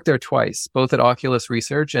 And I worked there twice, both at Oculus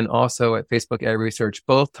Research and also at Facebook Ad Research.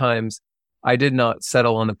 Both times I did not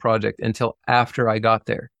settle on the project until after I got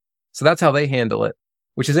there. So that's how they handle it,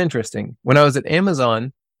 which is interesting. When I was at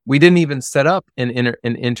Amazon, we didn't even set up an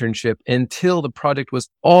internship until the project was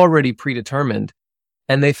already predetermined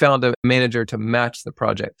and they found a manager to match the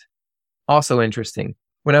project. Also interesting.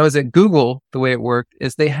 When I was at Google, the way it worked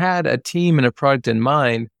is they had a team and a project in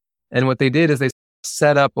mind. And what they did is they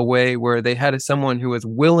set up a way where they had someone who was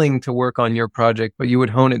willing to work on your project, but you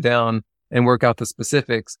would hone it down and work out the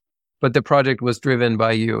specifics, but the project was driven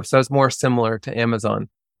by you. So it's more similar to Amazon.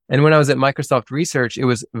 And when I was at Microsoft Research, it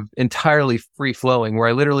was entirely free flowing, where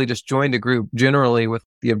I literally just joined a group generally with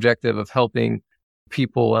the objective of helping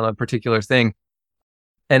people on a particular thing.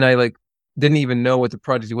 And I didn't even know what the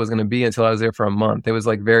project was going to be until I was there for a month. It was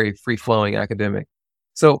very free flowing academic.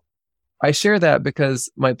 So I share that because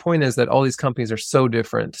my point is that all these companies are so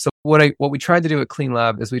different. So what we tried to do at Clean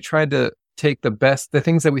Lab is we tried to take the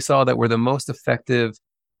things that we saw that were the most effective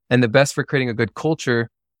and the best for creating a good culture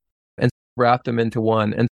and wrap them into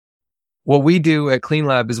one. And what we do at Clean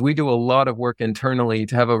Lab is we do a lot of work internally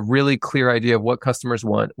to have a really clear idea of what customers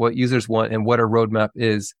want, what users want, and what our roadmap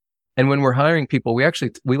is. And when we're hiring people,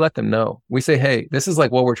 we let them know. We say, hey, this is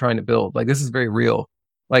what we're trying to build. This is very real.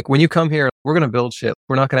 When you come here, we're going to build shit.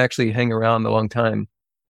 We're not going to actually hang around a long time.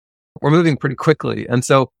 We're moving pretty quickly. And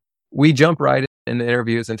so we jump right in the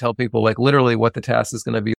interviews and tell people literally what the task is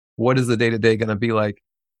going to be. What is the day-to-day going to be like?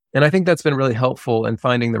 And I think that's been really helpful in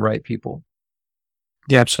finding the right people.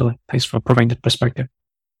 Yeah, absolutely. Thanks for providing that perspective.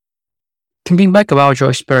 Thinking back about your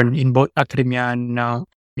experience in both academia and now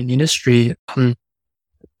in industry,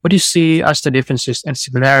 what do you see as the differences and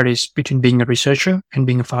similarities between being a researcher and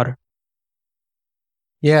being a founder?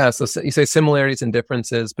 Yeah, so you say similarities and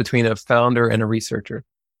differences between a founder and a researcher.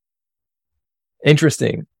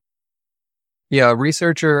 Interesting. Yeah, a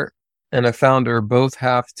researcher and a founder both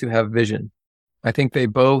have to have vision. I think they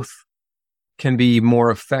both can be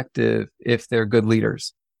more effective if they're good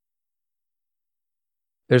leaders.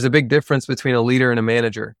 There's a big difference between a leader and a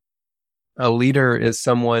manager. A leader is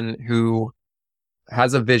someone who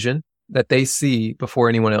has a vision that they see before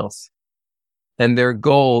anyone else. And their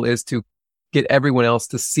goal is to get everyone else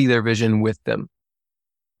to see their vision with them.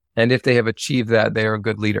 And if they have achieved that, they are a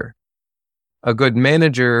good leader. A good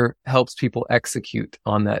manager helps people execute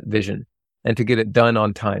on that vision and to get it done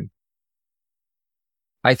on time.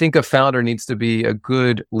 I think a founder needs to be a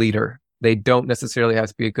good leader. They don't necessarily have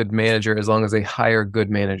to be a good manager as long as they hire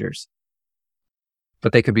good managers.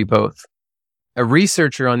 But they could be both. A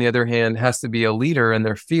researcher, on the other hand, has to be a leader in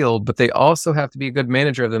their field, but they also have to be a good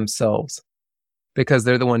manager of themselves because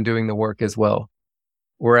they're the one doing the work as well.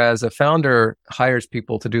 Whereas a founder hires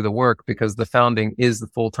people to do the work because the founding is the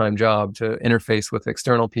full-time job to interface with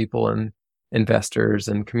external people and investors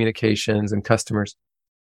and communications and customers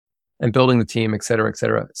and building the team, et cetera, et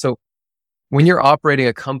cetera. So when you're operating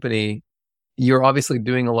a company, you're obviously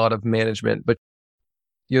doing a lot of management, but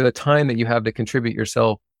the time that you have to contribute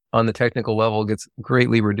yourself on the technical level gets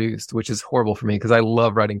greatly reduced, which is horrible for me because I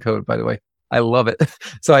love writing code, by the way. I love it.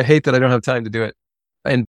 So I hate that I don't have time to do it.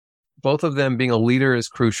 And both of them, being a leader is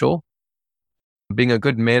crucial. Being a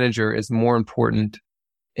good manager is more important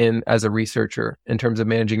as a researcher in terms of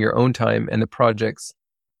managing your own time and the projects.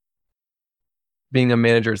 Being a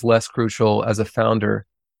manager is less crucial as a founder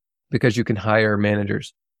because you can hire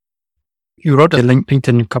managers. You wrote a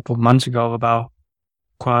LinkedIn a couple of months ago about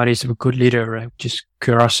qualities of a good leader, right? Which is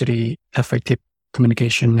curiosity, effective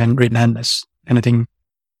communication, and relentless. And I think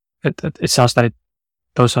it sounds like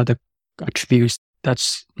those are the attributes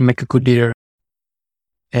that make a good leader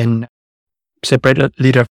and separate a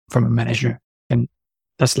leader from a manager. And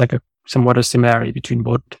that's somewhat a similarity between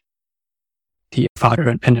both the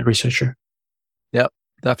founder and the researcher. Yep,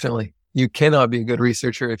 definitely. You cannot be a good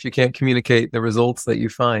researcher if you can't communicate the results that you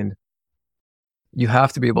find. You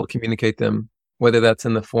have to be able to communicate them, whether that's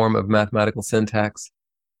in the form of mathematical syntax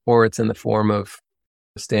or it's in the form of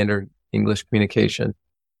standard English communication.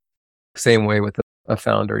 Same way with a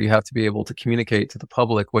founder, you have to be able to communicate to the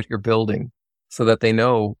public what you're building so that they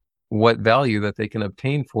know what value that they can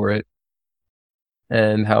obtain for it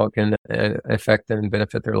and how it can affect and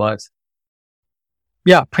benefit their lives.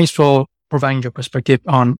 Yeah, thanks for providing your perspective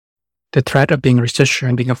on the threat of being a researcher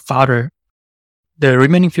and being a founder. The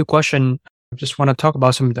remaining few questions, I just want to talk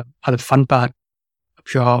about some of the other fun part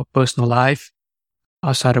of your personal life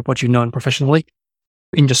outside of what you know professionally.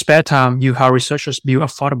 In your spare time, you help researchers build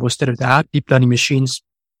affordable state-of-the-art deep learning machines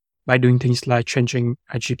by doing things like changing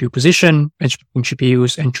a GPU position, benchmarking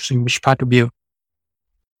GPUs, and choosing which part to build.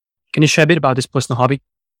 Can you share a bit about this personal hobby?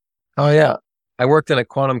 Oh, yeah. I worked in a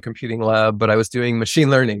quantum computing lab, but I was doing machine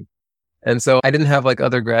learning. And so I didn't have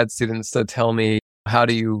other grad students to tell me how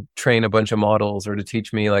do you train a bunch of models or to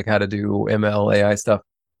teach me how to do ML, AI stuff.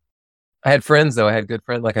 I had friends though. I had good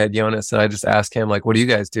friends, I had Jonas, and I just asked him what do you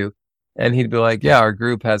guys do? And he'd be like, yeah, our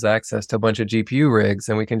group has access to a bunch of GPU rigs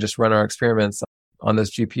and we can just run our experiments on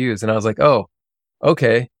those GPUs. And I was like, oh,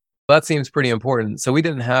 okay, that seems pretty important. So we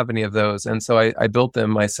didn't have any of those. And so I built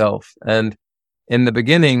them myself. And in the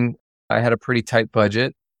beginning, I had a pretty tight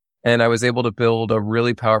budget And I was able to build a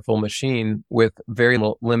really powerful machine with very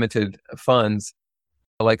limited funds,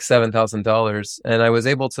 like $7,000. And I was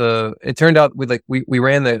able to, it turned out we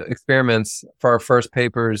ran the experiments for our first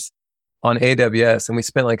papers on AWS, and we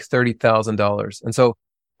spent like $30,000. And so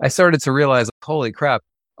I started to realize, holy crap,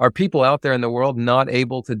 are people out there in the world not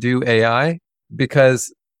able to do AI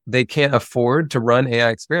because they can't afford to run AI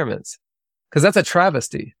experiments? Because that's a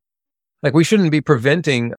travesty. Like, we shouldn't be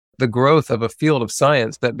preventing the growth of a field of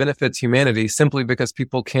science that benefits humanity simply because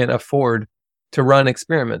people can't afford to run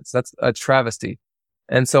experiments. That's a travesty.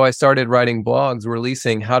 And so I started writing blogs,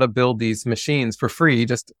 releasing how to build these machines for free.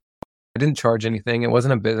 I didn't charge anything. It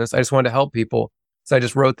wasn't a business. I just wanted to help people. So I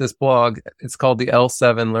just wrote this blog. It's called the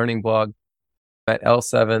L7 Learning Blog at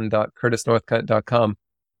l7.curtisnorthcutt.com,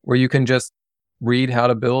 where you can just read how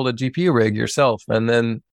to build a GPU rig yourself. And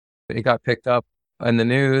then it got picked up in the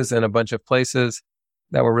news and a bunch of places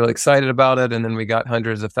that were really excited about it. And then we got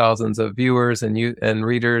hundreds of thousands of viewers and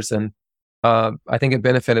readers. And I think it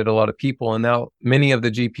benefited a lot of people. And now many of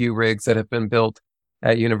the GPU rigs that have been built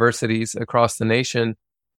at universities across the nation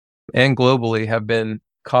and globally have been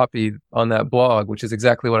copied on that blog, which is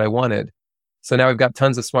exactly what I wanted. So now we've got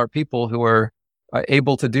tons of smart people who are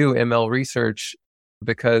able to do ML research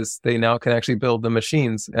because they now can actually build the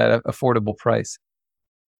machines at an affordable price.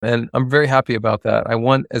 And I'm very happy about that. I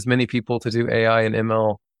want as many people to do AI and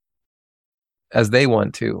ML as they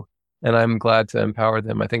want to, and I'm glad to empower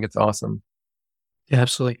them. I think it's awesome. Yeah,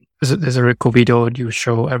 absolutely. There's a really cool video. You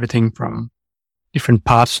show everything from different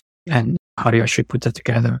parts and how do you actually put that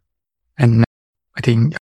together. And I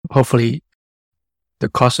think hopefully the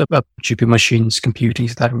cost of GPU machines computing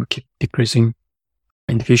is that will keep decreasing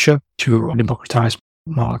in the future to democratize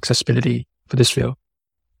more accessibility for this field.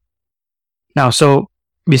 Now, so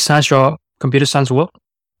besides your computer science work,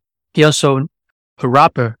 you're also a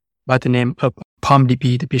rapper by the name of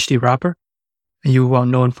PalmDB, the Ph.D. rapper. And you are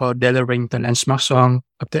known for delivering the landmark song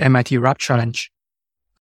of the MIT Rap Challenge.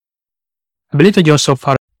 I believe that you also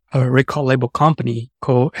founded a record label company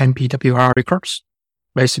called NPWR Records,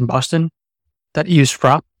 based in Boston, that use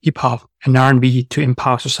rap, hip-hop, and R&B to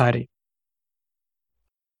empower society.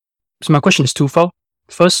 So my question is twofold.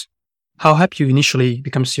 First, how have you initially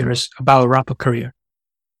become serious about a rapper career?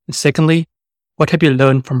 And secondly, what have you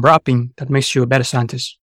learned from rapping that makes you a better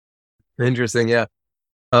scientist? Interesting, yeah.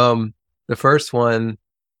 The first one,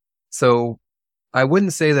 so I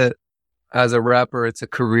wouldn't say that as a rapper it's a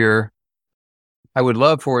career. I would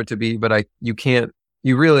love for it to be, but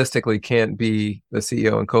you realistically can't be the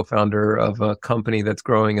CEO and co-founder of a company that's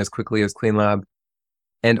growing as quickly as CleanLab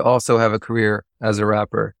and also have a career as a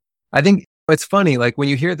rapper. I think it's funny, like when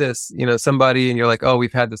you hear this, somebody and you're like, oh,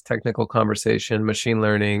 we've had this technical conversation, machine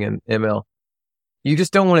learning and ML. You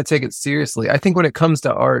just don't want to take it seriously. I think when it comes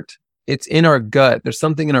to art, it's in our gut. There's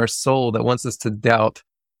something in our soul that wants us to doubt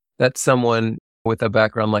that someone with a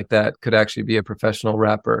background like that could actually be a professional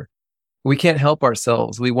rapper. We can't help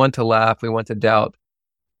ourselves. We want to laugh. We want to doubt.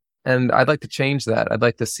 And I'd like to change that. I'd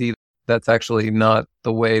like to see that's actually not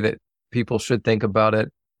the way that people should think about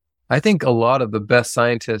it. I think a lot of the best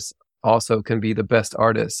scientists also can be the best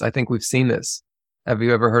artists. I think we've seen this. Have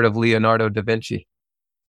you ever heard of Leonardo da Vinci?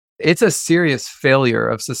 It's a serious failure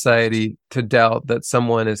of society to doubt that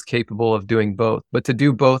someone is capable of doing both. But to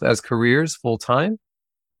do both as careers full time,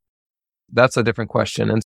 that's a different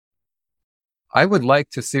question. And I would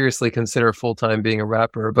like to seriously consider full time being a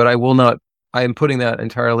rapper, but I will not. I am putting that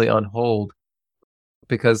entirely on hold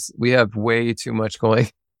because we have way too much going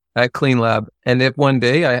at CleanLab. And if one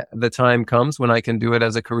day the time comes when I can do it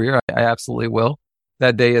as a career, I absolutely will.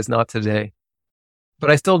 That day is not today. But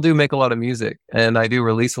I still do make a lot of music and I do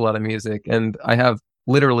release a lot of music. And I have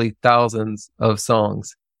literally thousands of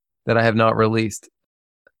songs that I have not released.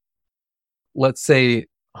 Let's say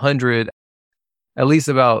 100, at least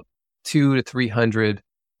about 200 to 300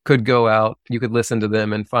 could go out. You could listen to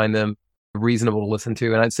them and find them reasonable to listen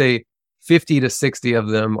to. And I'd say 50 to 60 of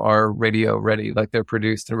them are radio ready, like they're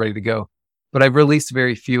produced and ready to go. But I've released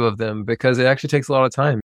very few of them because it actually takes a lot of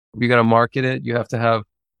time. You got to market it. You have to have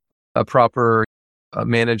a proper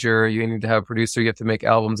manager. You need to have a producer. You have to make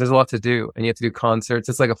albums. There's a lot to do. And you have to do concerts.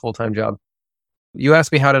 It's like a full-time job. You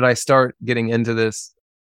asked me, how did I start getting into this?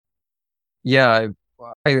 Yeah,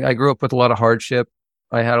 I grew up with a lot of hardship.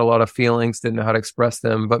 I had a lot of feelings, didn't know how to express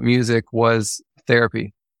them, but music was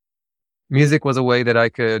therapy. Music was a way that I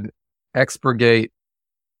could expurgate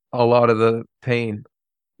a lot of the pain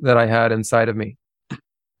that I had inside of me. And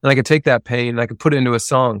I could take that pain and I could put it into a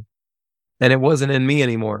song. And it wasn't in me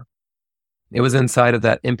anymore. It was inside of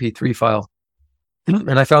that MP3 file.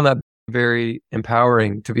 And I found that very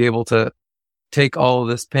empowering to be able to take all of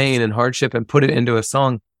this pain and hardship and put it into a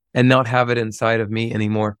song and not have it inside of me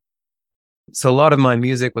anymore. So a lot of my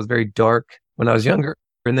music was very dark when I was younger.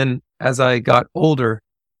 And then as I got older,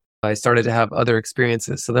 I started to have other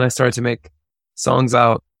experiences. So then I started to make songs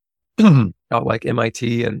out like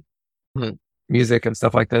MIT and music and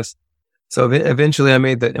stuff like this. So eventually I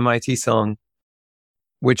made the MIT song,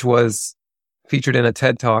 which was featured in a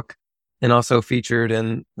TED Talk and also featured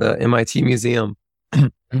in the MIT Museum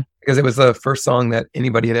because it was the first song that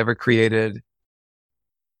anybody had ever created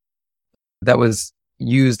that was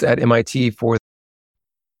used at MIT for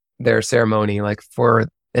their ceremony, like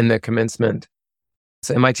in the commencement.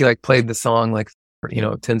 So MIT like played the song like for,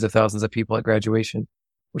 tens of thousands of people at graduation,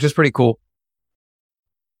 which is pretty cool.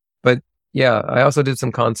 But yeah, I also did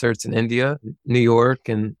some concerts in India, New York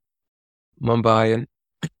and Mumbai and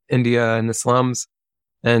India and the slums,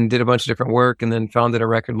 and did a bunch of different work, and then founded a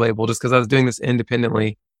record label just because I was doing this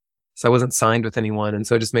independently. So I wasn't signed with anyone. And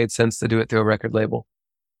so it just made sense to do it through a record label.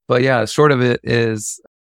 But yeah, short of it is,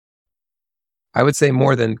 I would say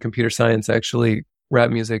more than computer science, actually, rap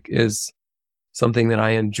music is something that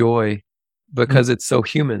I enjoy because it's so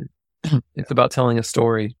human. It's about telling a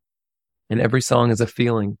story, and every song is a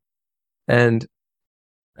feeling. And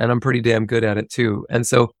I'm pretty damn good at it too. And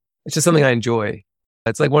so it's just something I enjoy.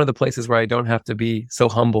 It's like one of the places where I don't have to be so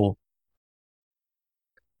humble.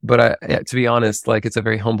 But to be honest, like it's a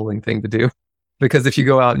very humbling thing to do, because if you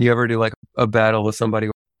go out and you ever do like a battle with somebody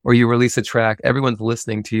or you release a track, everyone's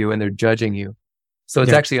listening to you and they're judging you. So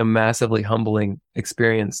it's actually a massively humbling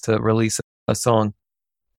experience to release a song.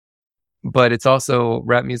 But it's also,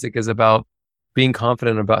 rap music is about being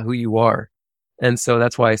confident about who you are. And so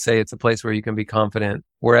that's why I say it's a place where you can be confident.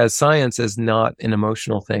 Whereas science is not an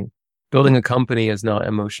emotional thing. Building a company is not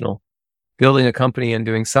emotional. Building a company and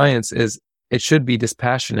doing science it should be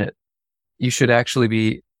dispassionate. You should actually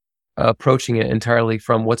be approaching it entirely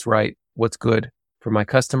from what's right, what's good for my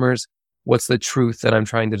customers, what's the truth that I'm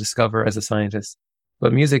trying to discover as a scientist.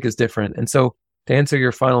 But music is different. And so to answer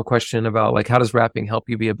your final question about like, how does rapping help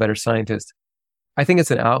you be a better scientist? I think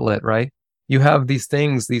it's an outlet, right? You have these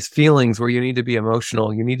things, these feelings where you need to be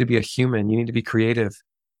emotional. You need to be a human. You need to be creative.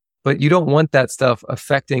 But you don't want that stuff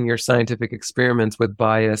affecting your scientific experiments with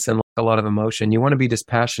bias and a lot of emotion. You want to be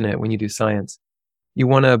dispassionate when you do science. You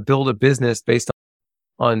want to build a business based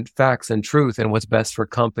on facts and truth and what's best for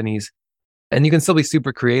companies. And you can still be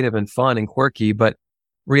super creative and fun and quirky, but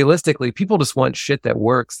realistically, people just want shit that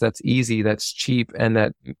works, that's easy, that's cheap, and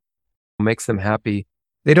that makes them happy.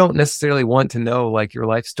 They don't necessarily want to know like your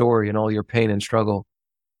life story and all your pain and struggle.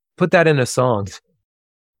 Put that in a song.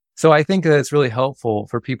 So I think that it's really helpful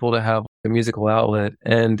for people to have a musical outlet.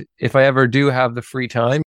 And if I ever do have the free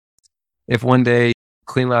time, if one day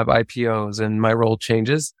Clean Lab IPOs and my role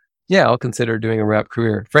changes, yeah, I'll consider doing a rap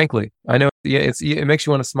career. Frankly, I know it makes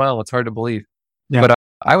you want to smile. It's hard to believe, but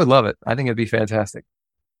I would love it. I think it'd be fantastic.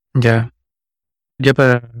 Yeah. Do you have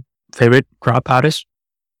a favorite rap artist?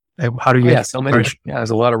 How do you? Yeah, so many. Yeah,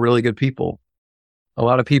 there's a lot of really good people. A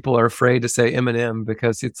lot of people are afraid to say Eminem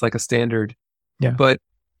because it's like a standard. Yeah. But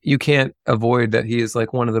you can't avoid that he is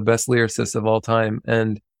like one of the best lyricists of all time.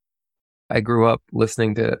 And I grew up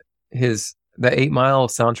listening to the 8 Mile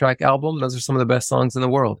soundtrack album. Those are some of the best songs in the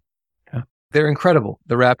world. Yeah. They're incredible.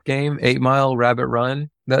 The Rap Game, 8 Mile, Rabbit Run.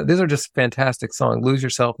 These are just fantastic songs. Lose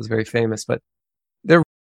Yourself is very famous, but they're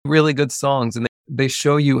really good songs. And they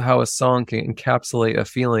show you how a song can encapsulate a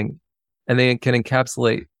feeling, and they can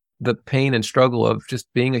encapsulate the pain and struggle of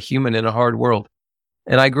just being a human in a hard world.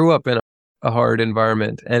 And I grew up in a hard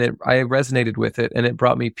environment, and I resonated with it, and it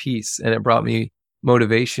brought me peace, and it brought me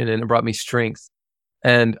motivation, and it brought me strength.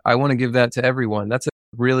 And I want to give that to everyone. That's a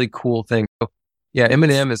really cool thing. So, yeah,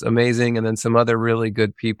 Eminem is amazing. And then some other really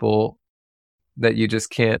good people that you just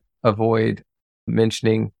can't avoid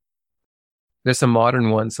mentioning. There's some modern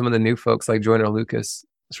ones. Some of the new folks like Joyner Lucas.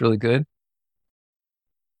 It's really good.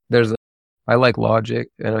 I like Logic,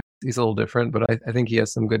 and he's a little different, but I think he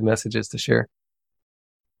has some good messages to share.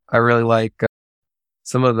 I really like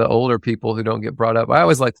some of the older people who don't get brought up. I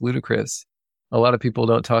always liked Ludacris. A lot of people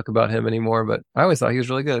don't talk about him anymore, but I always thought he was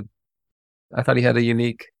really good. I thought he had a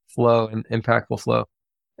unique flow and impactful flow.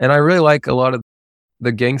 And I really like a lot of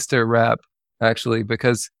the gangster rap, actually,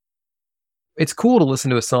 because it's cool to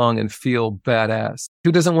listen to a song and feel badass.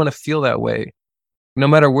 Who doesn't want to feel that way? No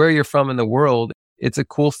matter where you're from in the world, it's a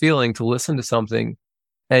cool feeling to listen to something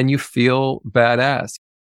and you feel badass.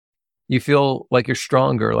 You feel like you're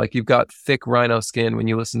stronger, like you've got thick rhino skin when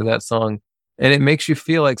you listen to that song. And it makes you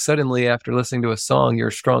feel like suddenly after listening to a song, you're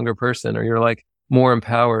a stronger person, or you're like more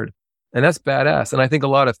empowered. And that's badass. And I think a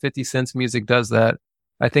lot of 50 Cent's music does that.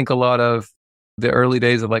 I think a lot of the early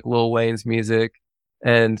days of like Lil Wayne's music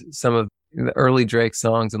and some of the early Drake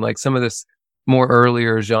songs and like some of this more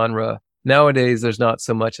earlier genre. Nowadays, there's not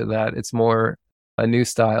so much of that. It's more a new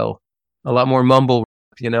style, a lot more mumble,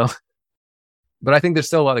 But I think there's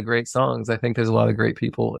still a lot of great songs. I think there's a lot of great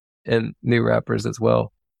people and new rappers as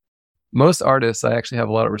well. Most artists I actually have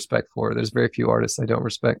a lot of respect for. There's very few artists I don't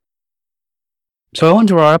respect. So I want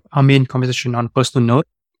to wrap up our main conversation on a personal note.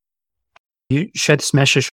 You shared this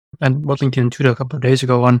message and what LinkedIn tweeted a couple of days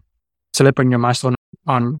ago on celebrating your milestone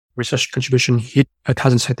on research contribution hit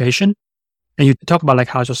 1,000 citation. And you talk about like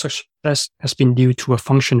how your success has been due to a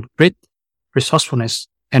function of grit, resourcefulness,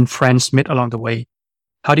 and friends made along the way.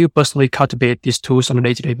 How do you personally cultivate these tools on a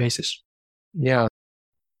day-to-day basis? Yeah.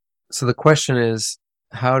 So the question is,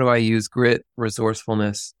 how do I use grit,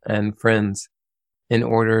 resourcefulness, and friends in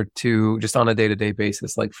order to just on a day-to-day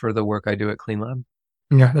basis, like for the work I do at Clean Lab?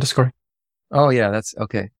 Yeah, that is correct. Oh, yeah, that's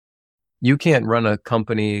okay. You can't run a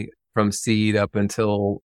company from seed up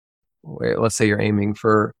until, let's say you're aiming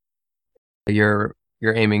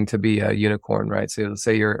to be a unicorn, right? So let's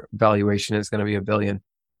say your valuation is going to be $1 billion.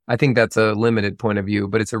 I think that's a limited point of view,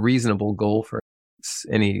 but it's a reasonable goal for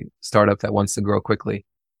any startup that wants to grow quickly.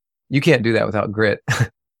 You can't do that without grit.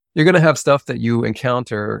 You're going to have stuff that you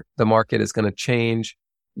encounter. The market is going to change.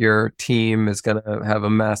 Your team is going to have a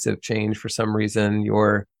massive change for some reason.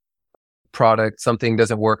 Your product, something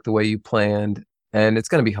doesn't work the way you planned, and it's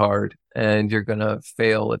going to be hard, and you're going to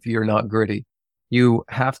fail if you're not gritty. You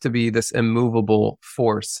have to be this immovable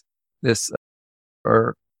force, this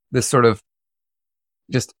sort of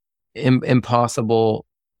just impossible,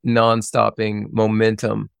 non-stopping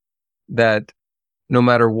momentum that no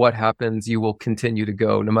matter what happens, you will continue to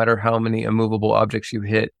go, no matter how many immovable objects you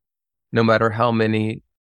hit, no matter how many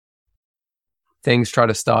things try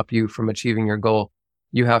to stop you from achieving your goal.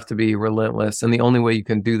 You have to be relentless. And the only way you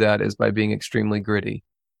can do that is by being extremely gritty.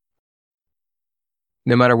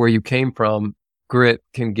 No matter where you came from, grit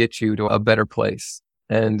can get you to a better place.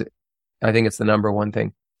 And I think it's the number one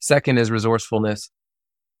thing. Second is resourcefulness.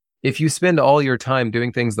 If you spend all your time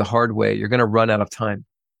doing things the hard way, you're going to run out of time.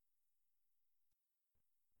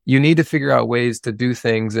 You need to figure out ways to do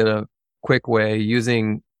things in a quick way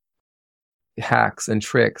using hacks and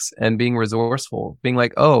tricks and being resourceful, being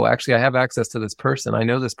like, oh, actually, I have access to this person. I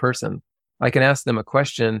know this person. I can ask them a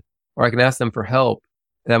question or I can ask them for help.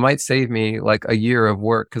 That might save me like a year of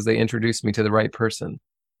work because they introduced me to the right person.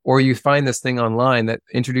 Or you find this thing online that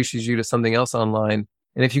introduces you to something else online.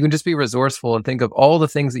 And if you can just be resourceful and think of all the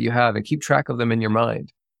things that you have and keep track of them in your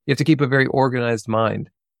mind, you have to keep a very organized mind.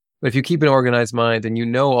 But if you keep an organized mind and you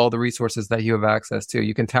know all the resources that you have access to,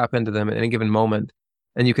 you can tap into them at any given moment.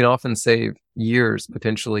 And you can often save years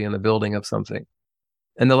potentially in the building of something.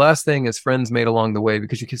 And the last thing is friends made along the way,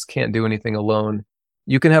 because you just can't do anything alone.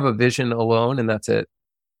 You can have a vision alone and that's it.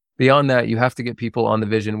 Beyond that, you have to get people on the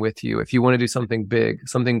vision with you. If you want to do something big,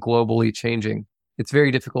 something globally changing, it's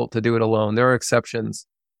very difficult to do it alone. There are exceptions.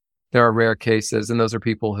 There are rare cases, and those are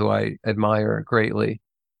people who I admire greatly.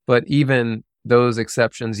 But even those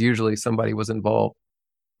exceptions, usually somebody was involved.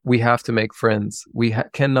 We have to make friends. We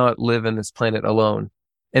cannot live in this planet alone.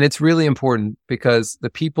 And it's really important because the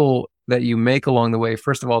people that you make along the way,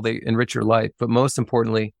 first of all, they enrich your life. But most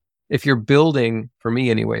importantly, if you're building, for me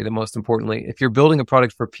anyway, if you're building a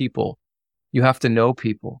product for people, you have to know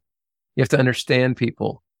people. You have to understand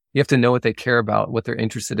people. You have to know what they care about, what they're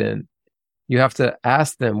interested in. You have to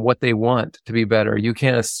ask them what they want to be better. You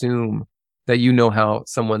can't assume that you know how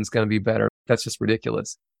someone's going to be better. That's just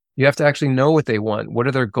ridiculous. You have to actually know what they want. What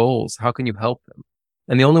are their goals? How can you help them?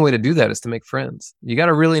 And the only way to do that is to make friends. You got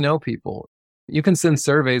to really know people. You can send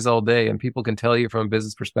surveys all day and people can tell you from a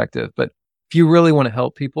business perspective. But if you really want to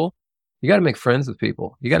help people, you got to make friends with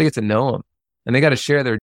people. You got to get to know them. And they got to share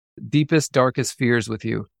their deepest, darkest fears with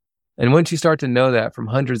you. And once you start to know that from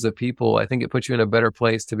hundreds of people, I think it puts you in a better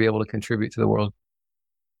place to be able to contribute to the world.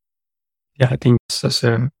 Yeah, I think that's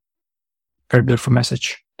a very beautiful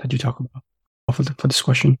message that you talk about for this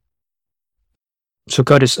question. So,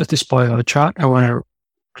 Curtis, at this point of the chat, I want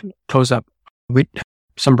to close up with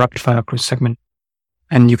some rapid fire quiz segment,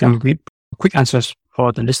 and you can read quick answers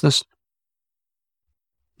for the listeners.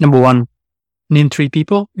 Number one, name 3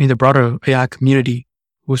 people in the broader AI community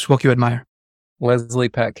whose work you admire. Leslie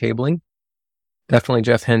Pack Cabling. Definitely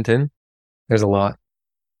Jeff Hinton. There's a lot.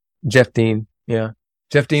 Jeff Dean. Yeah.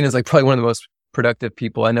 Jeff Dean is like probably one of the most productive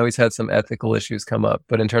people. I know he's had some ethical issues come up,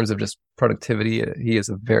 but in terms of just productivity, he is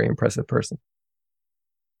a very impressive person.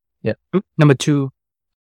 Yeah. Number 2,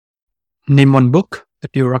 name 1 book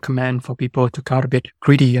that you recommend for people to cultivate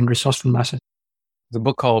greedy and resourceful masses. There's a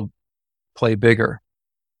book called Play Bigger.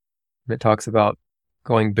 It talks about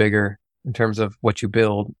going bigger in terms of what you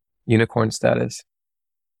build, unicorn status.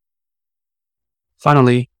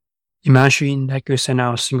 Finally, imagine that you send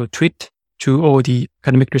out a single tweet to all the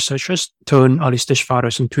academic researchers turned early stage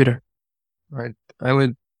founders on Twitter. Right. I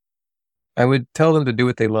would tell them to do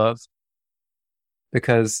what they love,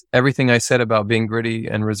 because everything I said about being gritty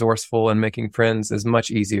and resourceful and making friends is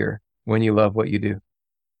much easier when you love what you do.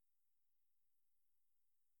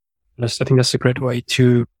 I think that's a great way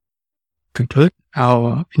to conclude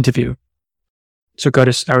our interview. So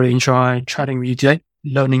Curtis, I really enjoyed chatting with you today,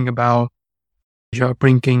 learning about your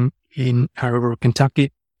upbringing in rural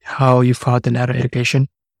Kentucky, how you found the ladder education,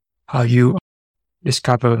 how you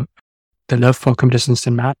discover the love for computer science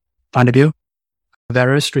and math, Vanderbilt,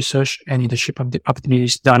 various research and internship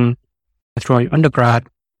opportunities done throughout your undergrad,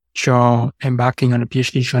 your embarking on a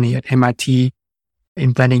Ph.D. journey at MIT,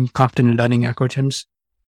 implementing confident learning algorithms,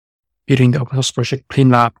 building the open source project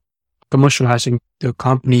CleanLab, commercializing the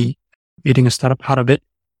company, building a startup out of it,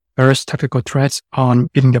 various technical threads on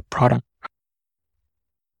building the product,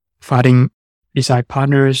 finding design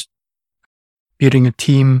partners, building a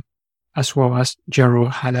team, as well as general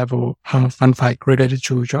high-level fun fact related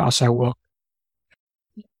to your outside work,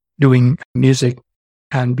 doing music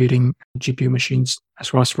and building GPU machines,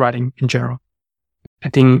 as well as writing in general. I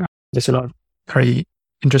think there's a lot of very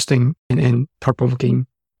interesting and thought-provoking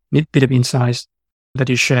bit of insights that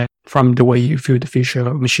you share, from the way you view the future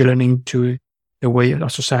of machine learning to the way our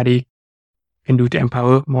society can do to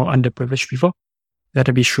empower more underprivileged people. That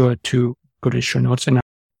I'll be sure to go to the show notes, and I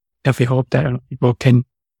definitely hope that people can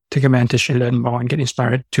take advantage and learn more and get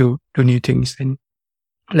inspired to do new things and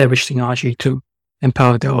leverage technology to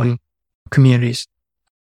empower their own communities.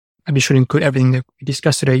 I'll be sure to include everything that we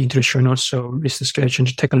discussed today into the show notes, so listeners can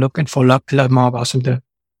to take a look and follow up and learn more about some of the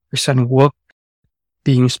exciting work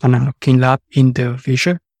being spun out of CleanLab in the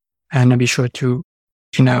future. And I'll be sure to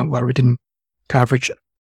our written coverage of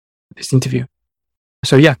this interview.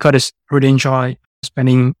 So yeah, Curtis, really enjoy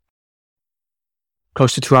spending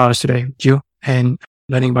close to 2 hours today with you and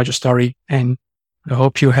learning about your story. And I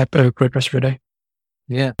hope you have a great rest of your day.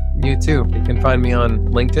 Yeah, you too. You can find me on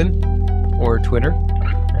LinkedIn or Twitter,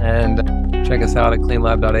 and check us out at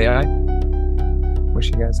cleanlab.ai. Wish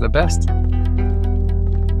you guys the best.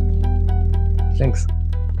 Thanks.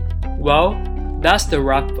 Well, that's the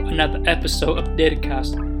wrap for another episode of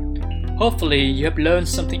Datacast. Hopefully, you have learned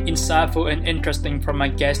something insightful and interesting from my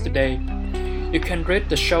guest today. You can read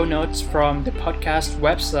the show notes from the podcast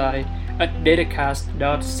website at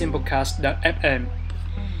datacast.simplecast.fm.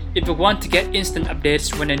 If you want to get instant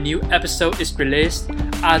updates when a new episode is released,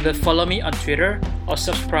 either follow me on Twitter or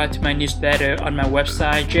subscribe to my newsletter on my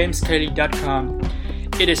website jameskelly.com.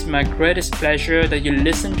 It is my greatest pleasure that you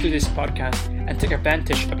listen to this podcast and take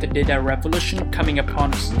advantage of the data revolution coming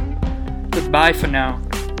upon us. Goodbye for now.